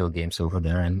video games over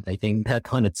there. And I think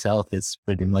that on itself is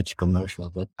pretty much commercial.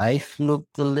 But I've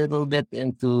looked a little bit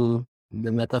into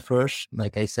the metaverse.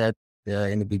 Like I said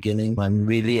in the beginning, I'm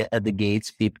really at the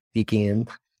gates peeking in.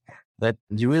 But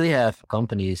you really have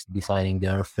companies designing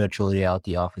their virtual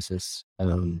reality offices.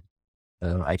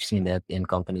 I've seen that in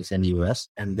companies in the US,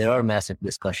 and there are massive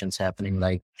discussions happening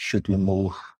like, should we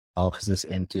move offices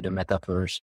into the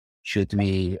metaverse? Should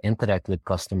we interact with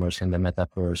customers in the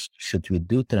metaverse? Should we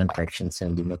do transactions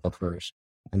in the metaverse?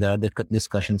 And there are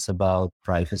discussions about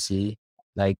privacy,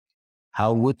 like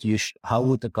how would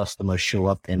the customer show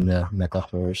up in the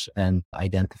metaverse and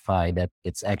identify that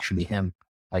it's actually him?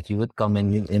 Like you would come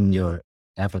in your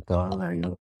avatar,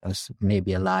 or as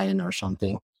maybe a lion or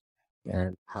something,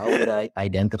 and how would I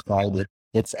identify that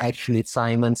it's actually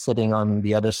Simon sitting on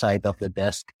the other side of the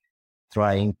desk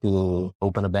trying to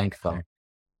open a bank account,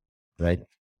 right?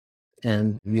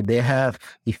 And they have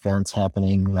events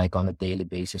happening like on a daily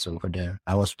basis over there.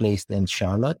 I was placed in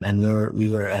Charlotte, and we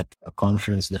were at a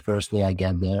conference the first day I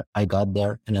got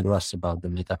there, and it was about the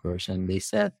metaverse, and they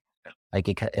said like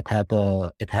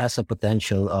it has a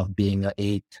potential of being a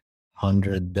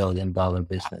 $800 billion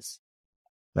business,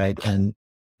 right? And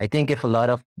I think if a lot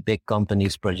of big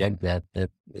companies project that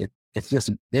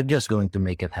they're just going to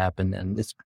make it happen, and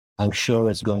I'm sure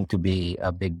it's going to be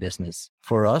a big business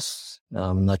for us.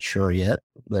 I'm not sure yet,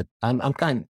 but I'm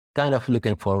kind of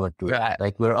looking forward to it.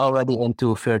 Like we're already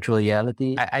into virtual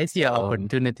reality. I see an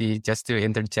opportunity just to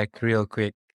interject real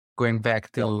quick, going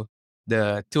back to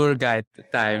the tour guide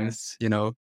times.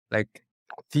 Like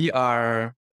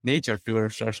VR nature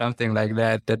tours or something like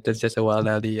that. That's just a wild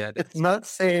idea. It's not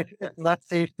safe. It's not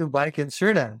safe to bike in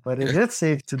Suriname, but it is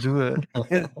safe to do it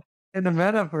in the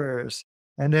metaverse.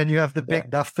 And then you have the Yeah. big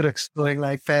duff trucks going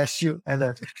like past you, and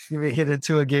then you may hit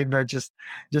into a game. Not just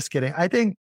kidding. I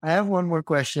think I have one more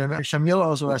question. Shamil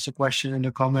also has a question in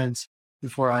the comments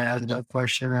before I ask that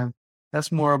question, and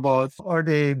that's more about are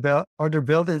there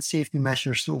built-in safety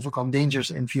measures to overcome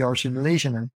dangers in VR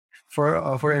simulation? And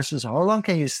for instance, how long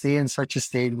can you stay in such a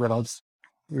state without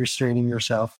restraining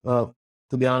yourself? Well,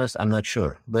 to be honest, I'm not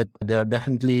sure, but there are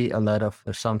definitely a lot of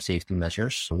some safety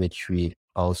measures which we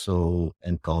also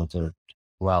encountered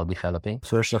while developing.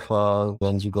 First of all,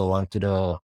 when you go on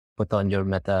to put on your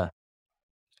Meta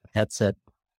headset,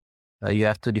 you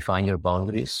have to define your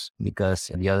boundaries,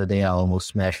 because the other day I almost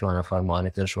smashed one of our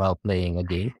monitors while playing a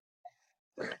game.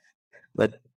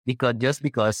 But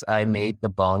because I made the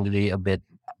boundary a bit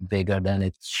bigger than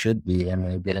it should be, and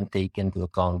I didn't take into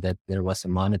account that there was a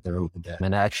monitor over there,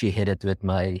 and I actually hit it with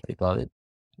my, what do you call it,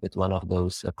 with one of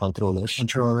those controllers.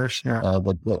 Controllers, yeah.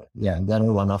 But yeah, that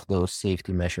are one of those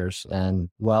safety measures. And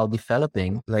while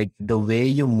developing, like the way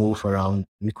you move around,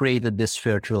 we created this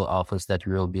virtual office that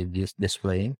we will be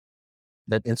displaying.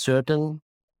 That in certain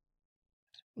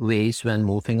ways, when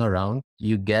moving around,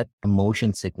 you get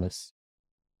motion sickness.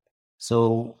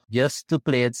 So just to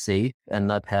play it safe and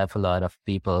not have a lot of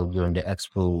people during the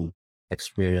expo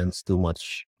experience too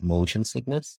much motion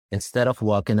sickness, instead of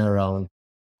walking around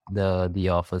the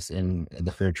office in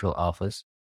the virtual office,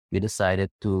 we decided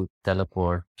to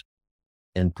teleport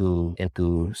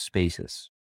into spaces.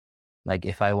 Like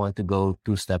if I want to go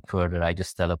 2 step further, I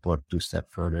just teleport 2 step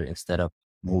further instead of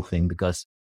moving, because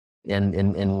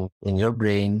in your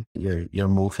brain you're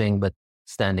moving but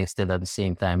standing still at the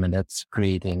same time, and that's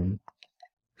creating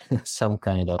some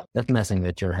kind of, that's messing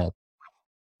with your head.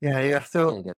 Yeah, you have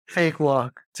to fake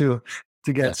walk to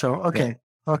get Yeah, so okay.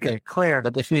 Okay, clear.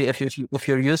 But if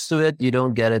you're used to it, you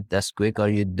don't get it as quick, or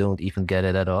you don't even get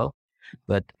it at all.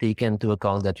 But take into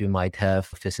account that you might have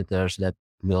visitors that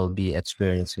will be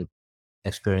experiencing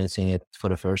it for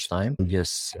the first time.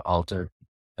 Just alter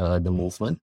the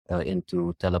movement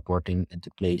into teleporting into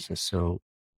places. So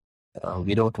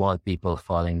we don't want people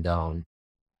falling down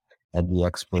at the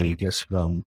expo just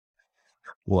from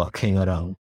walking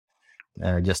around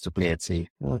just to play it safe.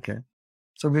 Okay.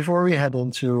 So before we head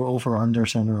into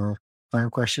over-unders and our final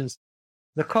questions,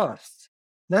 the cost.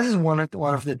 This is one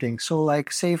of the things. So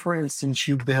like say for instance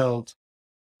you build,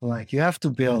 like you have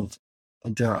to build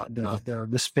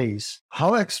the space.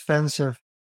 How expensive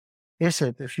is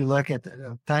it if you look at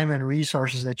the time and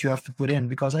resources that you have to put in?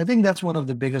 Because I think that's one of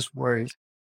the biggest worries.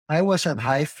 I was at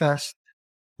HiFest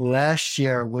last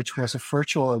year, which was a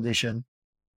virtual edition,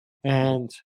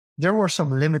 and there were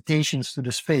some limitations to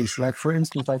the space. Like for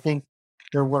instance, I think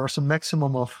there was a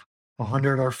maximum of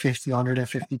 100 or 50,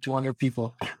 150, 200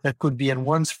 people that could be in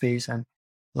one space. And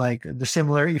like the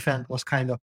similar event was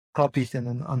kind of copied in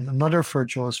another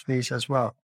virtual space as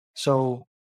well. So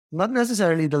not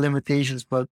necessarily the limitations,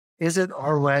 but is it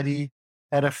already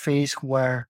at a phase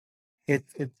where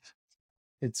it's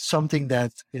something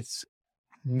that it's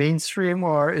mainstream,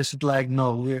 or is it like,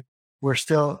 no, we're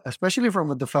still, especially from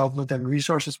a development and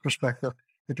resources perspective,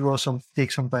 it will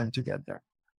take some time to get there?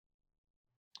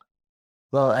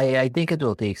 Well, I think it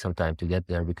will take some time to get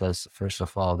there, because first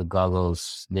of all, the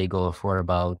goggles, they go for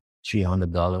about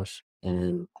 $300,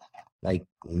 and like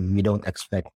we don't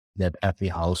expect that every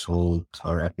household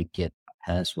or every kid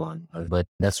has one. But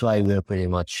that's why we're pretty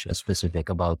much specific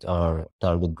about our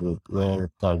target group. We're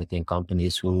targeting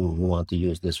companies who want to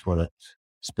use this for a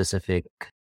specific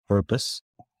purpose,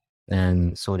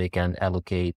 and so they can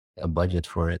allocate a budget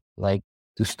for it. Like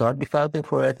to start developing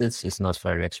for it, it's not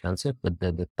very expensive, but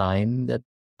the time that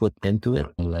put into it,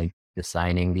 like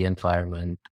designing the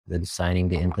environment, designing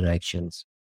the interactions,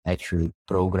 actually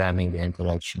programming the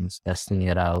interactions, testing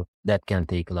it out, that can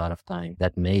take a lot of time.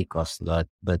 That may cost a lot,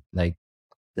 but like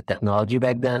the technology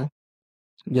back then,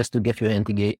 just to give you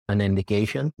an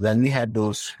indication, when we had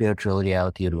those virtual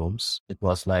reality rooms, it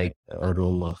was like a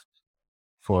room of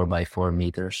 4 by 4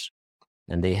 meters,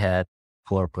 and they had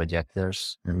 4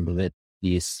 projectors, and with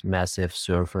these massive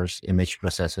servers, image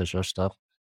processors or stuff.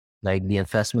 Like the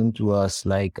investment was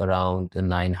like around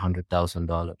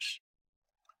 $900,000,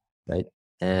 right?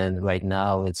 And right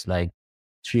now it's like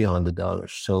 $300.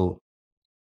 So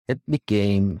it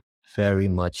became very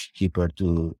much cheaper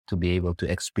to be able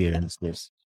to experience this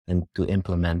and to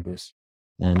implement this.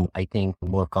 And I think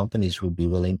more companies would be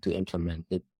willing to implement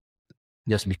it,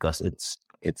 just because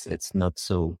it's not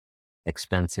so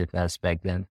expensive as back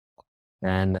then.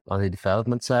 And on the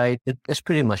development side, it's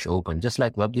pretty much open. Just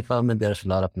like web development, there's a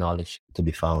lot of knowledge to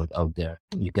be found out there.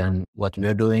 What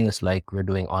we're doing is like we're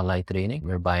doing online training.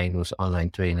 We're buying those online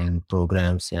training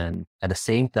programs. And at the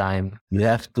same time,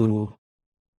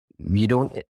 we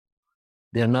don't,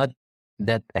 they're not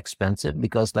that expensive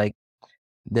because like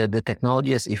the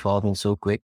technology is evolving so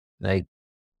quick. Like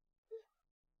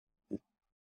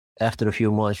after a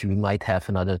few months, might have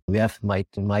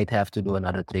to do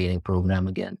another training program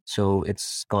again. So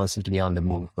it's constantly on the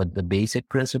move, but the basic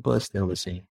principle is still the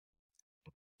same.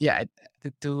 Yeah,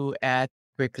 to add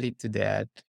quickly to that,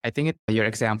 I think your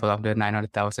example of the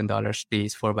 $900,000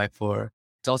 space 4x4,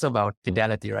 it's also about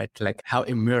fidelity, right? Like how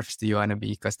immersed do you want to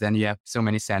be? Because then you have so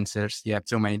many sensors, you have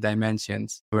so many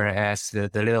dimensions. Whereas the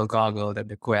little goggle,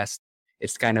 the Quest,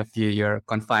 it's kind of you're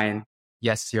confined.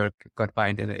 Yes, you're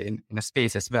confined in a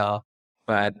space as well,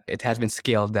 but it has been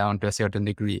scaled down to a certain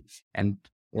degree. And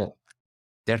Yeah.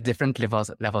 there are different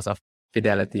levels of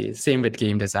fidelity. Same with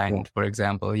game design, for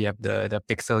example. You have the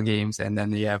pixel games, and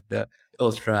then you have the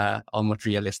ultra almost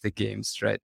realistic games,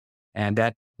 right? And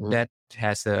that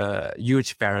has a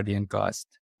huge parity in cost.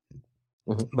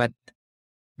 But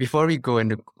before we go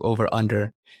into over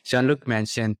under, Jean-Luc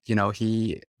mentioned,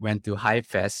 he went to High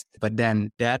Fest, but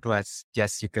then that was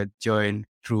just you could join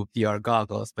through VR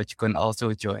goggles, but you can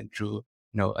also join through,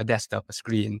 a desktop, a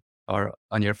screen, or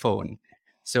on your phone.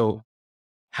 So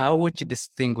how would you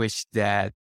distinguish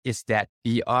that? Is that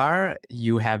VR,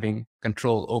 you having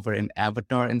control over an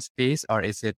avatar in space, or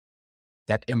is it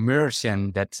that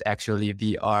immersion that's actually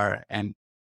VR and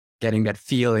getting that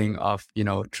feeling of,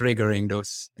 triggering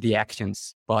those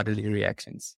reactions, bodily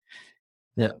reactions?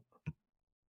 Yeah.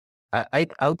 I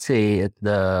would say it's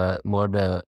the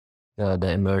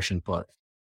immersion part.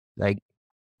 Like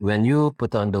when you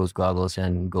put on those goggles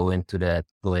and go into that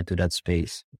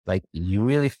space, like you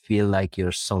really feel like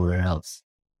you're somewhere else.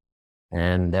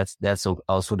 And that's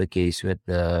also the case with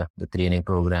the training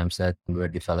programs that we're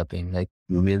developing. Like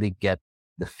you really get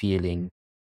the feeling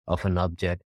of an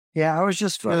object. Yeah, I was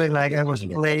just feeling like I was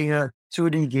playing a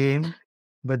 2D game,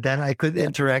 but then I could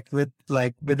interact with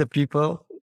the people.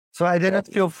 So I didn't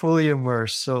feel fully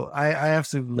immersed. So I have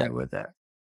to agree with that.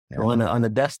 Yeah. On the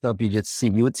desktop, you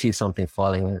would see something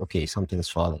falling. Okay, something's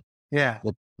falling. Yeah.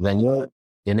 But when you're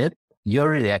in it, you're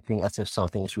reacting as if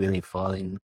something is really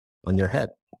falling on your head.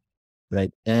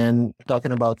 Right. And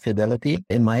talking about fidelity,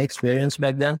 in my experience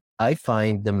back then, I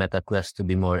find the MetaQuest to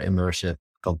be more immersive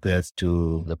compared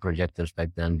to the projectors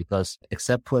back then, because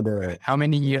except for the... How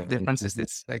many year difference is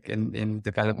this, like in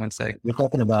development cycle? We're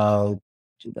talking about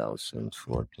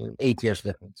 2014, 8 years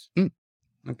difference.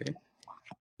 Okay.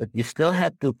 But you still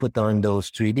had to put on those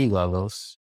 3D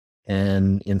goggles.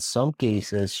 And in some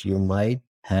cases, you might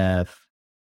have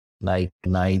like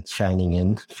light shining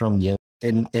in from the...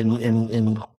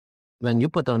 When you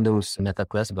put on those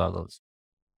MetaQuest goggles,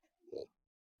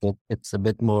 it's a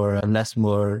bit less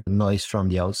noise from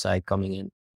the outside coming in,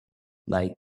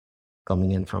 light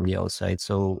coming in from the outside.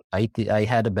 So I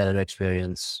had a better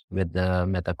experience with the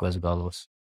MetaQuest goggles.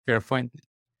 Fair point.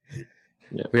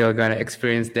 Yeah. We are going to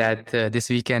experience that this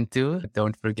weekend too.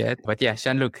 Don't forget. But yeah,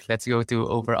 Jean-Luc, let's go to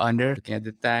over under. Looking at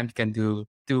the time, you can do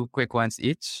 2 quick ones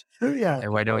each. Yeah.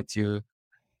 And why don't you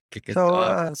kick it So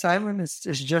off? Simon, it's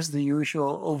just the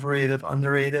usual overrated,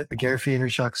 underrated, Gary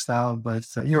Vaynerchuk style, but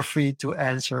you're free to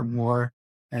answer more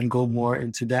and go more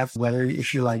into depth, whether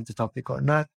if you like the topic or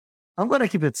not. I'm going to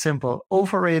keep it simple.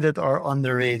 Overrated or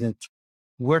underrated?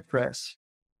 WordPress.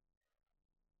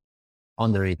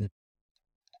 Underrated.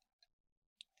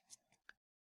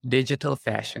 Digital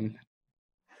fashion.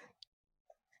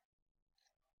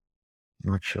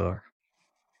 Not sure.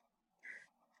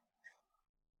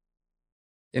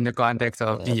 In the context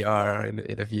of VR, in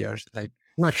the VR, like...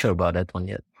 Not sure about that one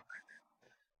yet.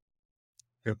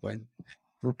 Good point.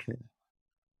 Okay.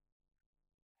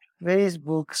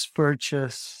 Facebook's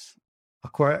purchase,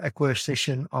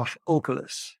 acquisition of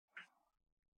Oculus.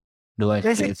 Do I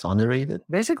think it's underrated?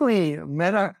 Basically,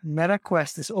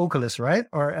 MetaQuest is Oculus, right?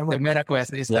 Or the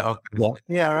MetaQuest is the Oculus.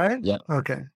 Yeah, right? Yeah.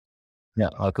 Okay. Yeah,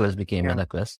 Oculus became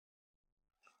MetaQuest.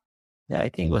 Yeah, I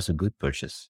think it was a good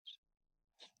purchase.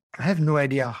 I have no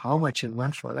idea how much it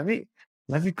went for. Let me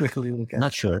quickly look at.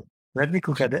 Not sure. Let me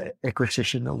look at the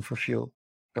acquisition overview.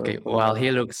 Okay, while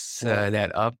he looks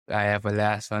that up, I have a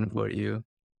last one for you.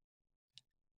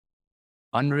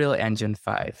 Unreal Engine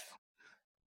 5.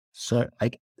 Sorry,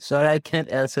 I can't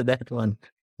answer that one.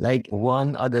 Like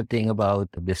one other thing about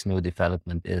this new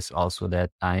development is also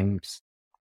that I'm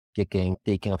taking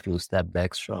a few step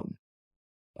backs from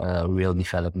real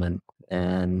development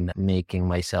and making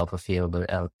myself available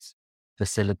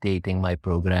facilitating my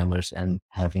programmers and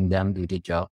having them do the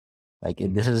job. Like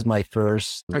this is my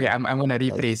first. Okay, I'm gonna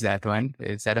rephrase that one.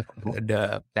 Instead of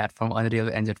the platform Unreal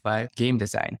Engine 5, game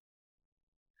design.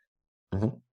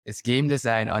 Mhm. Is game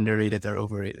design underrated or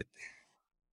overrated?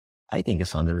 I think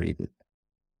it's underrated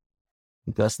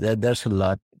because there's a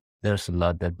lot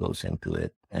that goes into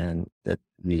it, and that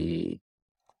we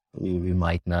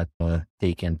might not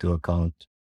take into account.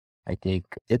 I think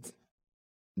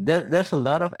there's a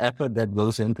lot of effort that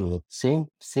goes into it.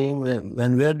 Same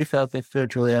when we're developing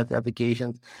virtual reality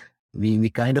applications, we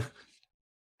kind of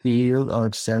feel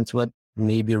or sense what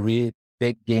maybe really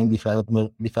big game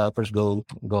developers go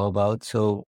about.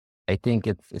 So I think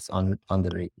it's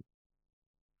underrated.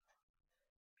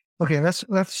 Okay,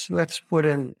 let's put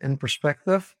in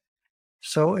perspective.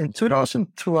 So in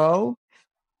 2012,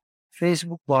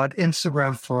 Facebook bought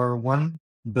Instagram for $1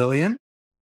 billion,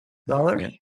 Yeah.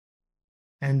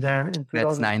 and then in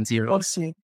That's 9 zeros.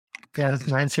 yeah, that's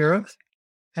 9 zeros.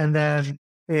 And then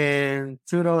in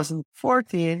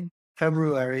 2014,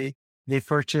 February, they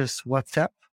purchased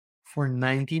WhatsApp for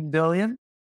 19 billion.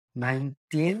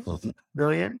 19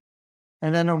 billion.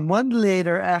 And then a month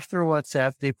later, after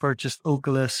WhatsApp, they purchased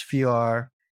Oculus VR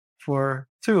for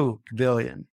 2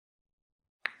 billion.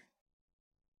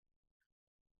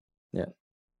 Yeah.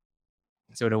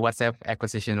 So the WhatsApp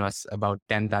acquisition was about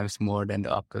 10 times more than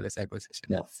the Oculus acquisition.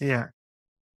 Yeah. Yeah.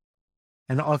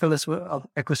 And the Oculus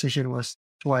acquisition was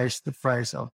twice the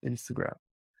price of Instagram.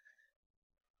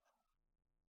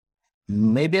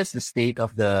 Maybe it's the state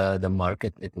of the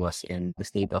market it was in, the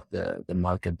state of the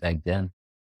market back then.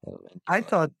 I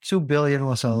thought 2 billion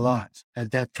was a lot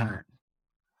at that time.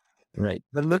 Right.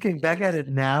 But looking back at it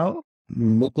now,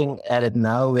 Looking at it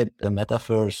now with the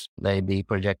metaverse, like they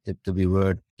projected to be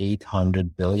worth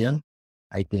 800 billion.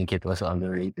 I think it was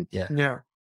underrated. Yeah.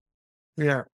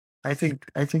 yeah, I think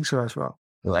so as well.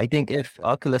 So I think if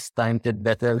Oculus timed it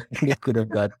better, they could have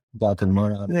gotten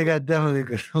more out of it. They definitely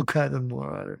could have gotten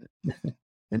more out of it.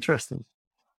 Interesting.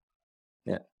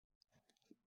 Yeah.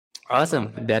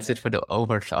 Awesome. That's it for the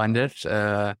overs unders.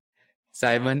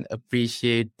 Simon,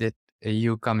 appreciated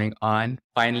you coming on,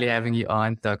 finally having you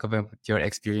on, talk about your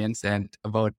experience and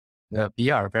about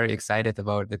VR. Very excited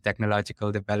about the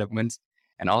technological developments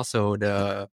and also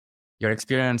your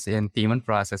experience in payment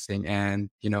processing.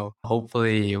 And,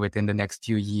 hopefully within the next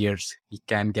few years, we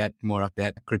can get more of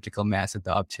that critical mass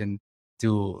adoption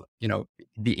to,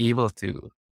 be able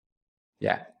to,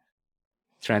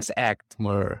 transact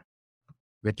more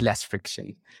with less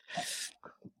friction.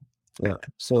 Yeah.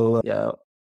 So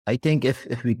I think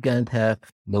if we can't have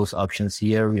those options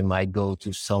here, we might go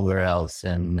to somewhere else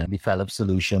and develop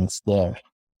solutions there.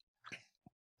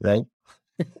 Right?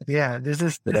 Yeah,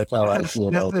 That's how I see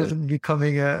it. this is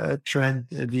becoming a trend,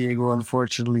 Diego,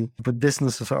 unfortunately. But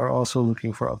businesses are also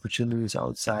looking for opportunities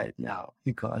outside now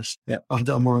because of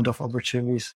the amount of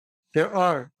opportunities there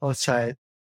are outside.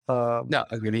 No,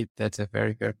 agreed. That's a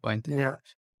very fair point. Yeah.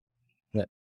 Yeah.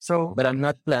 So, but I'm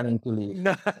not planning to leave.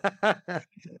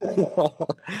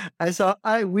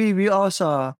 We all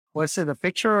saw, what's it, a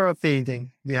picture or a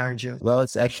painting behind you? Well,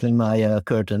 it's actually my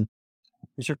curtain.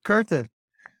 It's your curtain.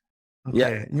 Okay,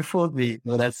 Yeah, you fooled me.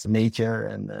 well, that's nature,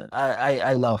 and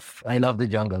I love the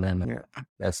jungle, and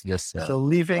that's just So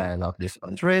leaving, I love this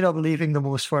one. straight up leaving the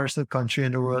most forested country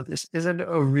in the world isn't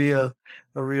a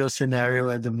real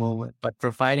scenario at the moment. But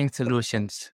providing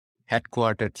solutions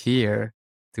headquartered here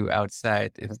to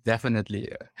outside is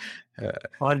definitely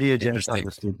On the agenda.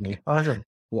 Understood me. Awesome.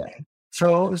 Yeah.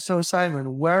 So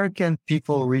Simon, where can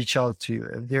people reach out to you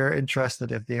if they're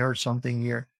interested, if they heard something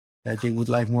here that they would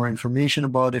like more information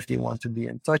about, if they want to be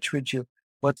in touch with you?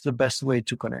 What's the best way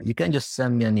to connect? You can just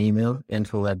send me an email,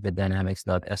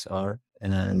 info@bitdynamics.sr,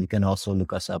 and then you can also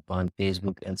look us up on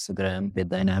Facebook, Instagram,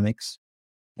 BitDynamics,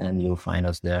 and you'll find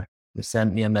us there. You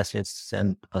send me a message,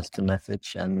 send us the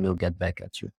message, and we'll get back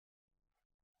at you.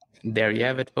 There you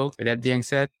have it, folks. With that being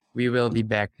said, we will be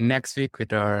back next week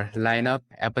with our lineup.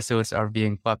 Episodes are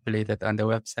being populated on the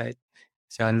website.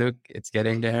 Jean-Luc, it's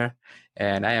getting there,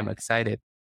 and I am excited.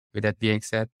 With that being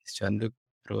said, Jean-Luc,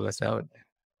 roll us out.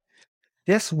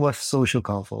 This was Social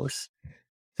Confoes.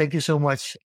 Thank you so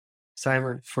much,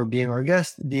 Simon, for being our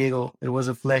guest. Diego, it was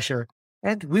a pleasure.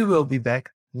 And we will be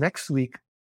back next week,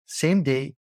 same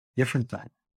day, different time.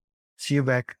 See you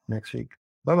back next week.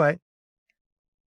 Bye-bye.